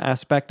game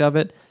aspect of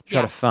it. Try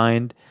Yeah. to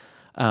find,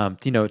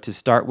 to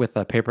start with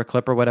a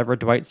paperclip or whatever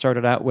Dwight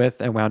started out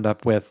with and wound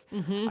up with,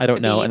 I don't The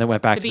know, bean. and then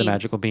went back The to the beans.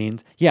 magical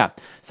beans. Yeah.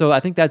 So I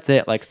think that's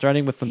it. Like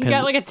starting with some You pins.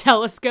 got like a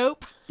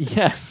telescope?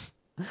 Yes.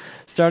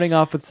 Starting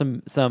off with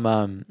some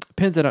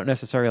pins I don't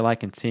necessarily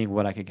like and seeing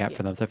what I could get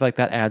for them. So I feel like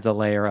that adds a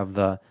layer of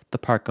the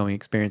park going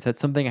experience. That's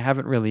something I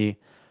haven't really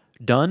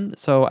done.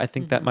 So I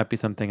think that might be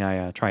something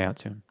I try out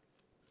soon.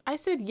 I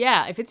said,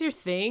 yeah, if it's your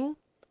thing,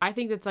 I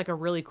think that's like a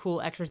really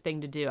cool extra thing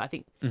to do. I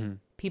think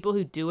people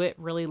who do it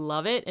really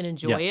love it and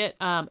enjoy Yes. it.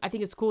 I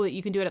think it's cool that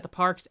you can do it at the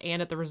parks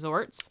and at the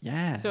resorts.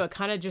 Yeah. So it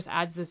kind of just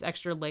adds this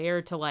extra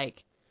layer to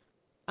like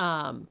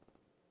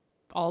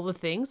all the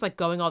things, like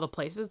going all the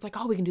places. It's like,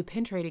 oh, we can do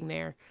pin trading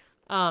there.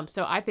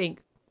 So I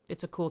think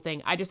it's a cool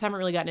thing. I just haven't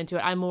really gotten into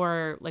it. I'm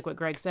more like what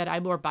Greg said. I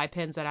more buy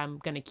pins that I'm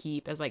going to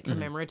keep as like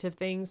commemorative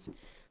things.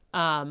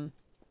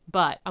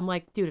 But I'm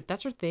like, dude, if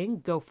that's your thing,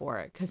 go for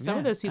it. Because some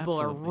of Yeah, those people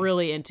absolutely. are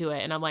really into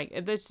it. And I'm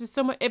like, there's just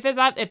so much, if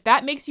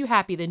that makes you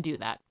happy, then do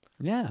that.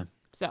 Yeah.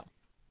 So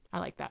I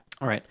like that.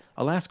 All right.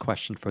 A last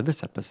question for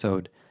this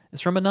episode is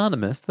from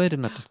Anonymous. They did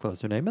not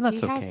disclose their name, and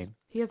that's okay.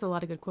 He has a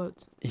lot of good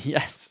quotes.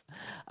 Yes.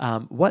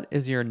 What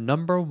is your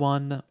number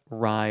one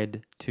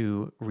ride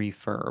to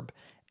refurb?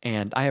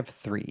 And I have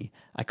 3.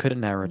 I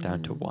couldn't narrow it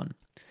down to one.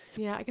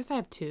 Yeah, I guess I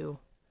have 2.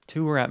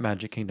 2 were at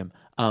Magic Kingdom.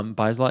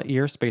 Buzz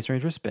Lightyear Space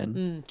Ranger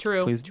Spin.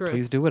 True. Please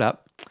True. do it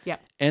up.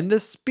 Yep. And the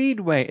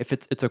Speedway, if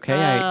it's okay, Oh,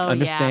 I yeah.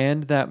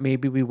 understand that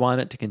maybe we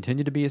want it to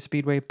continue to be a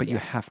Speedway, but you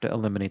have to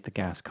eliminate the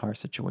gas car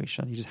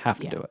situation. You just have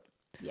to Yeah. do it.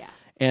 Yeah.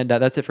 And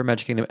that's it for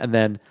Magic Kingdom. And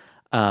then,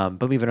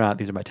 believe it or not,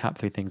 these are my top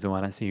 3 things I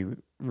want to see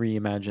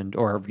reimagined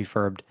or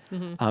refurbed.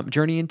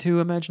 Journey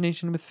into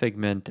Imagination with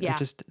Figment. Yeah.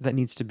 That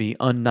needs to be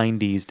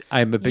un-90s.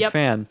 I'm a big Yep.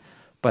 fan,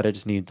 but it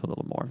just needs a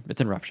little more.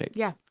 It's in rough shape.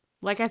 Yeah.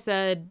 like I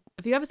said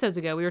a few episodes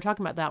ago, we were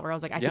talking about that where I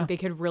was like, I think they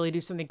could really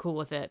do something cool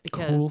with it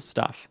because Cool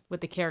stuff.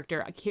 with the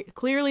character.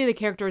 Clearly the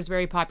character is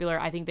very popular.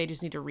 I think they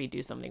just need to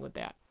redo something with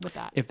that.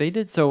 If they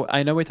did so,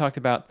 I know we talked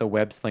about the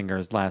web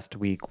slingers last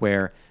week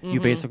where you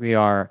basically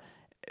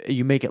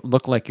you make it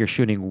look like you're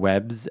shooting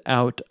webs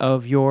out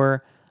of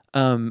your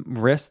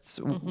wrists.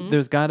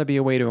 There's got to be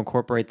a way to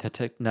incorporate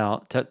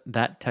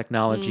that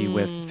technology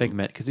with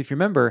Figment. Because if you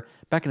remember,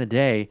 back in the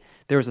day,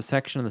 there was a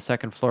section on the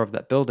second floor of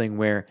that building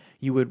where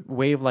you would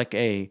wave like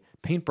a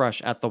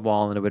paintbrush at the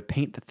wall and it would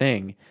paint the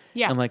thing.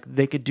 Yeah. And like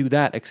they could do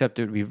that, except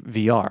it would be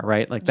VR,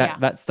 right? Like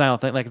that style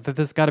thing. Like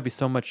there's got to be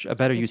so much a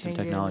better use of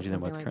technology than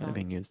what's currently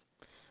being used.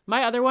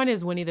 My other one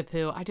is Winnie the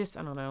Pooh. I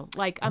don't know.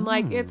 Like, I'm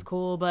like, it's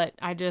cool, but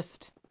I'd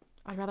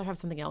rather have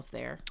something else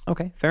there.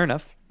 Okay, fair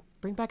enough.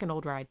 Bring back an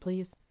old ride,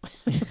 please.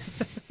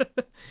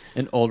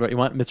 An old, you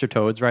want Mr.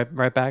 Toad's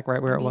right back, right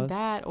where it was?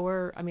 That,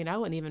 or, I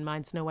wouldn't even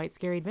mind Snow White's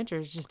Scary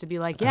Adventures just to be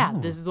like,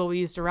 this is what we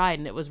used to ride,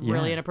 and it was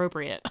really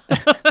inappropriate.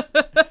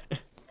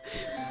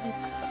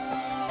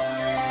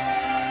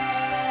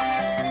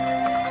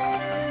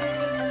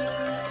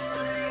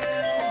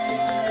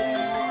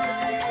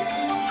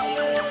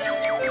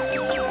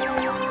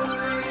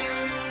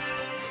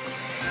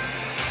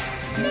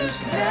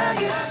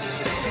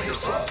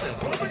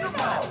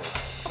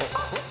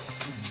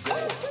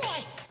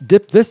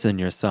 Dip this in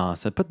your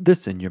sauce and put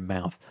this in your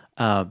mouth.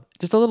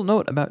 Just a little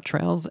note about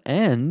Trails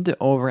End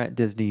over at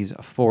Disney's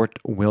Fort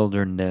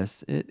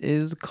Wilderness. It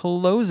is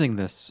closing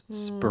this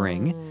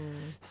spring.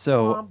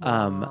 So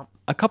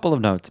a couple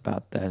of notes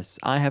about this.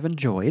 I have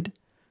enjoyed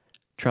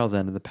Trails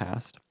End in the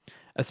past,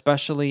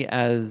 especially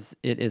as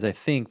it is, I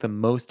think, the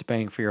most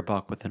bang for your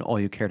buck with an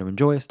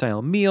all-you-care-to-enjoy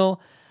style meal.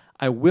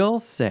 I will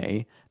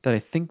say that I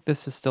think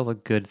this is still a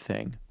good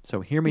thing. So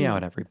hear me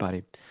out,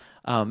 everybody.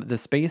 The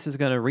space is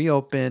going to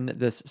reopen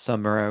this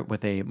summer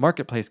with a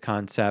marketplace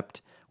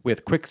concept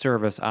with quick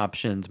service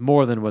options,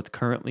 more than what's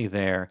currently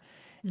there.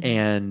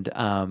 And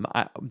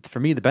for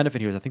me, the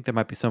benefit here is I think there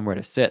might be somewhere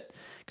to sit.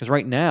 Because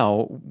right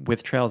now,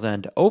 with Trails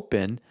End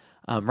open,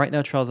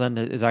 Trails End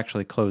is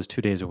actually closed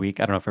 2 days a week.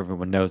 I don't know if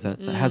everyone knows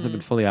that. It hasn't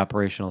been fully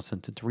operational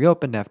since it's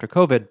reopened after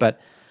COVID.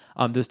 But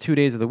those 2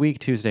 days of the week,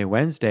 Tuesday,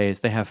 Wednesdays,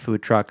 they have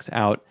food trucks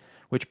out,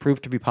 which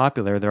proved to be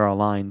popular. There are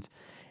lines.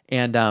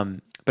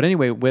 And but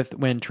anyway,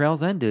 when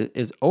Trails End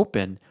is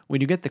open,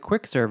 when you get the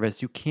quick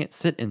service, you can't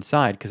sit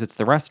inside because it's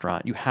the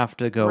restaurant. You have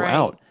to go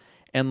out.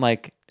 And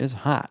like, it's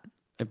hot.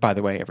 By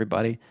the way,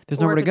 everybody,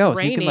 there's nowhere to go.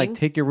 So you can like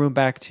take your room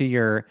back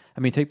to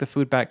take the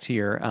food back to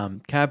your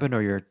cabin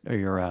or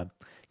your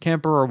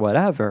camper or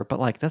whatever. But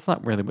like, that's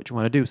not really what you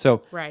want to do.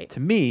 So to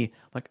me,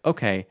 like,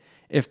 okay,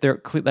 if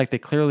they're they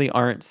clearly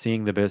aren't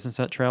seeing the business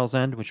at Trails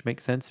End, which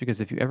makes sense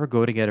because if you ever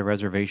go to get a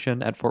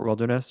reservation at Fort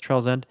Wilderness,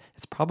 Trails End,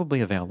 it's probably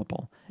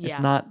available. Yeah. It's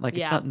not like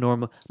it's not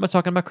normal. I'm not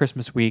talking about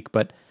Christmas week,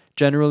 but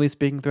generally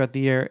speaking, throughout the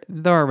year,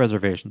 there are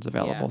reservations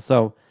available. Yeah.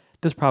 So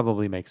this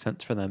probably makes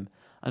sense for them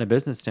on a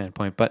business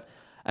standpoint. But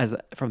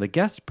from the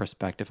guest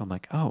perspective, I'm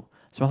like, oh,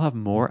 so I'll have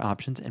more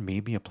options and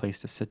maybe a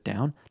place to sit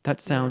down. That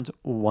sounds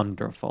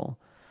wonderful.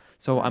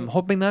 So I'm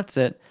hoping that's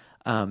it.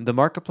 The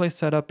marketplace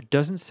setup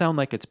doesn't sound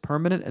like it's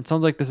permanent. It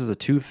sounds like this is a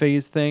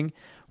 2-phase thing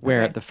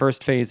where the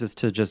first phase is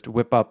to just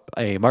whip up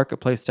a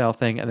marketplace style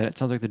thing. And then it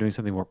sounds like they're doing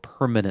something more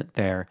permanent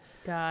there.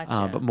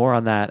 Gotcha. But more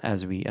on that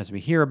as we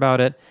hear about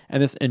it.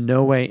 And this in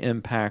no way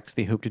impacts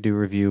the Hoop to Do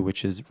review,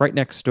 which is right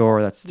next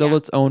door. That's still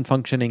its own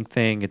functioning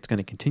thing. It's going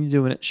to continue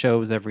doing its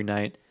shows every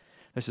night.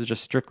 This is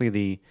just strictly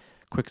the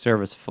quick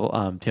service,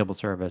 full table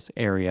service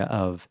area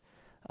of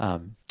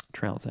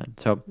Trails End.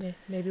 So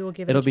maybe we'll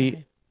give it a try.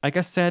 Be, I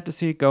guess, sad to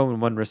see it go in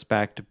one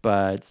respect,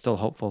 but still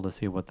hopeful to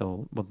see what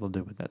they'll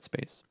do with that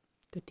space.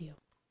 Good deal.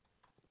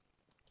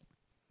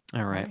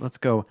 All right, let's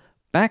go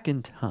back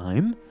in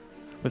time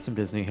with some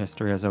Disney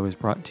history, as always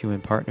brought to you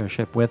in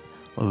partnership with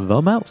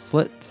The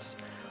Mouselets.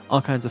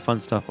 All kinds of fun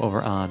stuff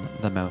over on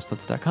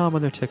themouselets.com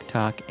on their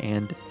TikTok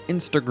and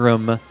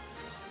Instagram.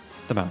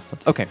 The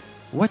Mouselets. Okay,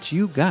 what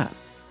you got?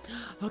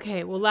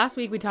 Okay, well, last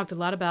week we talked a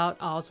lot about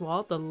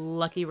Oswald, the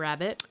lucky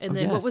rabbit, and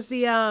then what was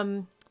the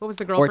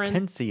girlfriend?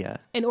 Hortensia.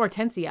 And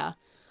Hortensia.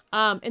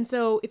 And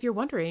so, if you're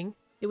wondering,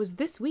 it was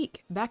this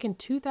week, back in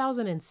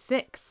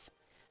 2006,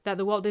 that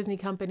the Walt Disney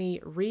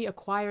Company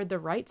reacquired the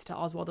rights to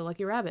Oswald the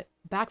Lucky Rabbit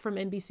back from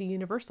NBC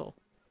Universal.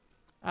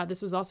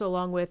 This was also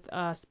along with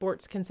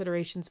sports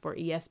considerations for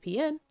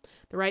ESPN.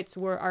 The rights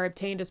are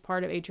obtained as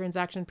part of a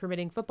transaction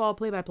permitting football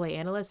play-by-play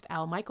analyst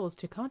Al Michaels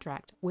to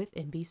contract with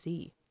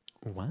NBC.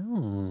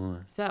 Wow.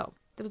 So,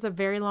 it was a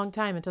very long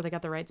time until they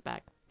got the rights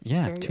back.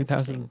 Yeah,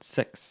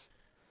 2006.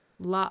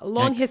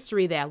 Long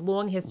history there.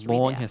 Long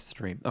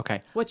history.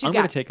 Okay. What you I'm got?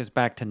 going to take us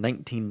back to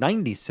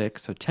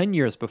 1996, so 10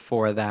 years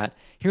before that.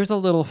 Here's a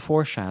little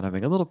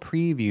foreshadowing, a little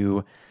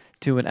preview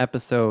to an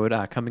episode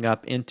coming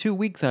up in 2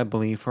 weeks, I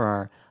believe,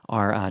 for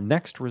our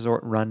next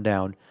resort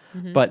rundown.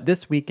 Mm-hmm. But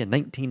this week in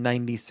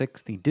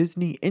 1996, the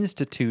Disney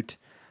Institute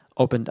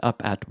Opened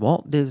up at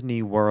Walt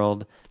Disney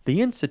World, the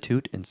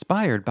Institute,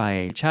 inspired by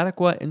a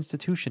Chautauqua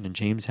institution in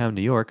Jamestown,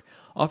 New York,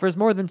 offers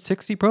more than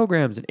 60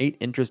 programs in 8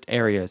 interest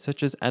areas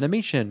such as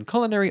animation,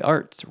 culinary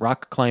arts,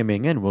 rock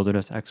climbing, and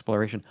wilderness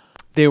exploration.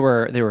 There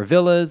were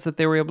villas that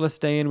they were able to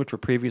stay in, which were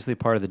previously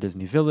part of the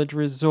Disney Village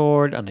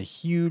Resort, on a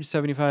huge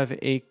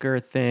 75-acre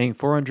thing,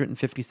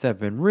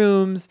 457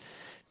 rooms.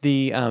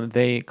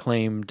 They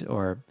claimed,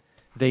 or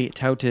they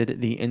touted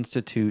the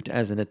Institute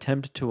as an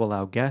attempt to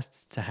allow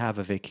guests to have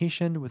a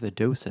vacation with a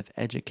dose of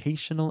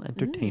educational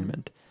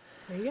entertainment.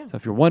 There you go. So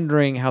if you're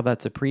wondering how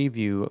that's a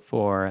preview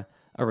for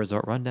a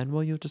resort rundown,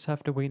 well, you'll just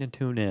have to wait and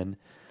tune in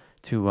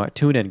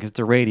because it's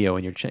a radio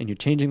and you're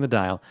changing the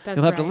dial. That's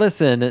You'll have to right.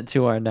 listen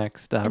to our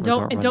next resort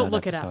rundown And don't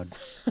look at episode.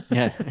 us.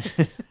 Yeah.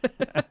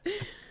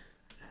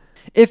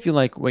 If you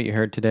like what you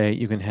heard today,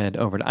 you can head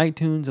over to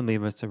iTunes and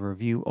leave us a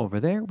review over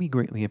there. We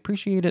greatly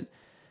appreciate it,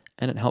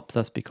 and it helps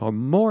us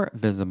become more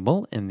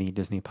visible in the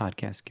Disney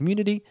podcast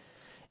community.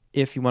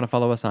 If you want to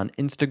follow us on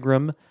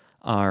Instagram,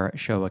 our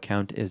show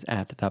account is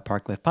at The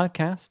Park Life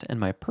Podcast, and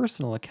my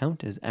personal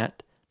account is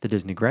at The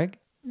Disney Greg.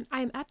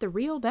 I'm at the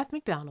real Beth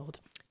McDonald.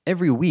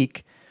 Every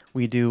week,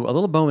 we do a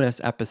little bonus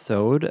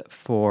episode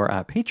for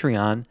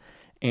Patreon,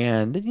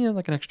 and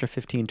like an extra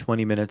 15,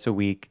 20 minutes a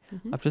week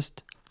of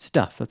just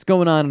stuff that's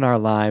going on in our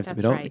lives that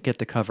we That's don't right. get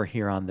to cover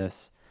here on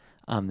this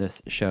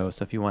show.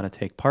 So if you want to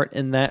take part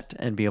in that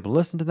and be able to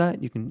listen to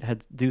that, you can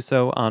do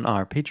so on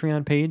our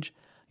Patreon page.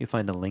 You'll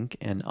find a link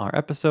in our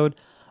episode.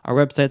 Our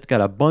website's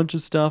got a bunch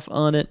of stuff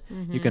on it.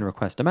 You can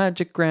request a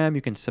Magic Gram.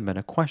 You can submit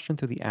a question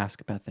through the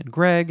Ask Beth and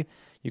Greg.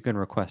 You can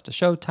request a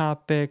show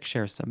topic,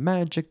 share some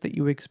magic that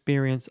you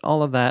experience,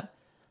 all of that.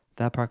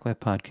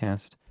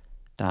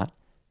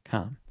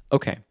 ThatParklifePodcast.com.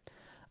 Okay,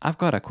 I've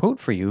got a quote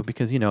for you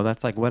because,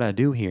 that's like what I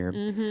do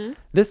here.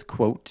 This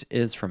quote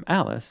is from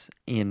Alice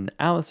in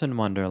Alice in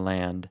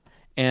Wonderland.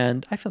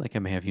 And I feel like I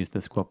may have used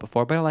this quote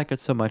before, but I like it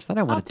so much that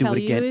I want to do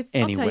it again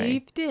anyway. I'll tell you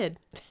if you did.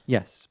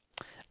 Yes.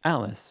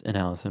 Alice in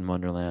Alice in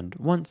Wonderland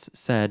once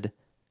said,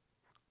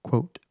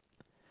 quote,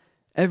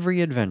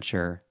 "Every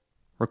adventure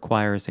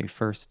requires a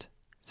first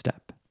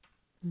step."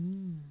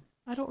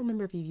 I don't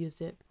remember if you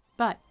used it,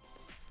 but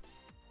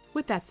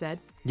with that said,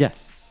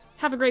 Yes.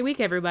 have a great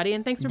week, everybody,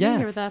 and thanks for being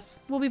here with Yes. us.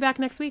 We'll be back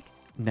next week.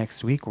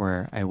 Next week,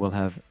 where I will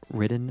have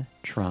ridden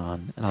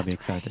Tron, and I'll be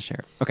That's excited to share.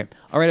 right. Okay.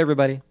 All right,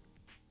 everybody.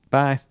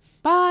 Bye.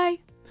 Bye.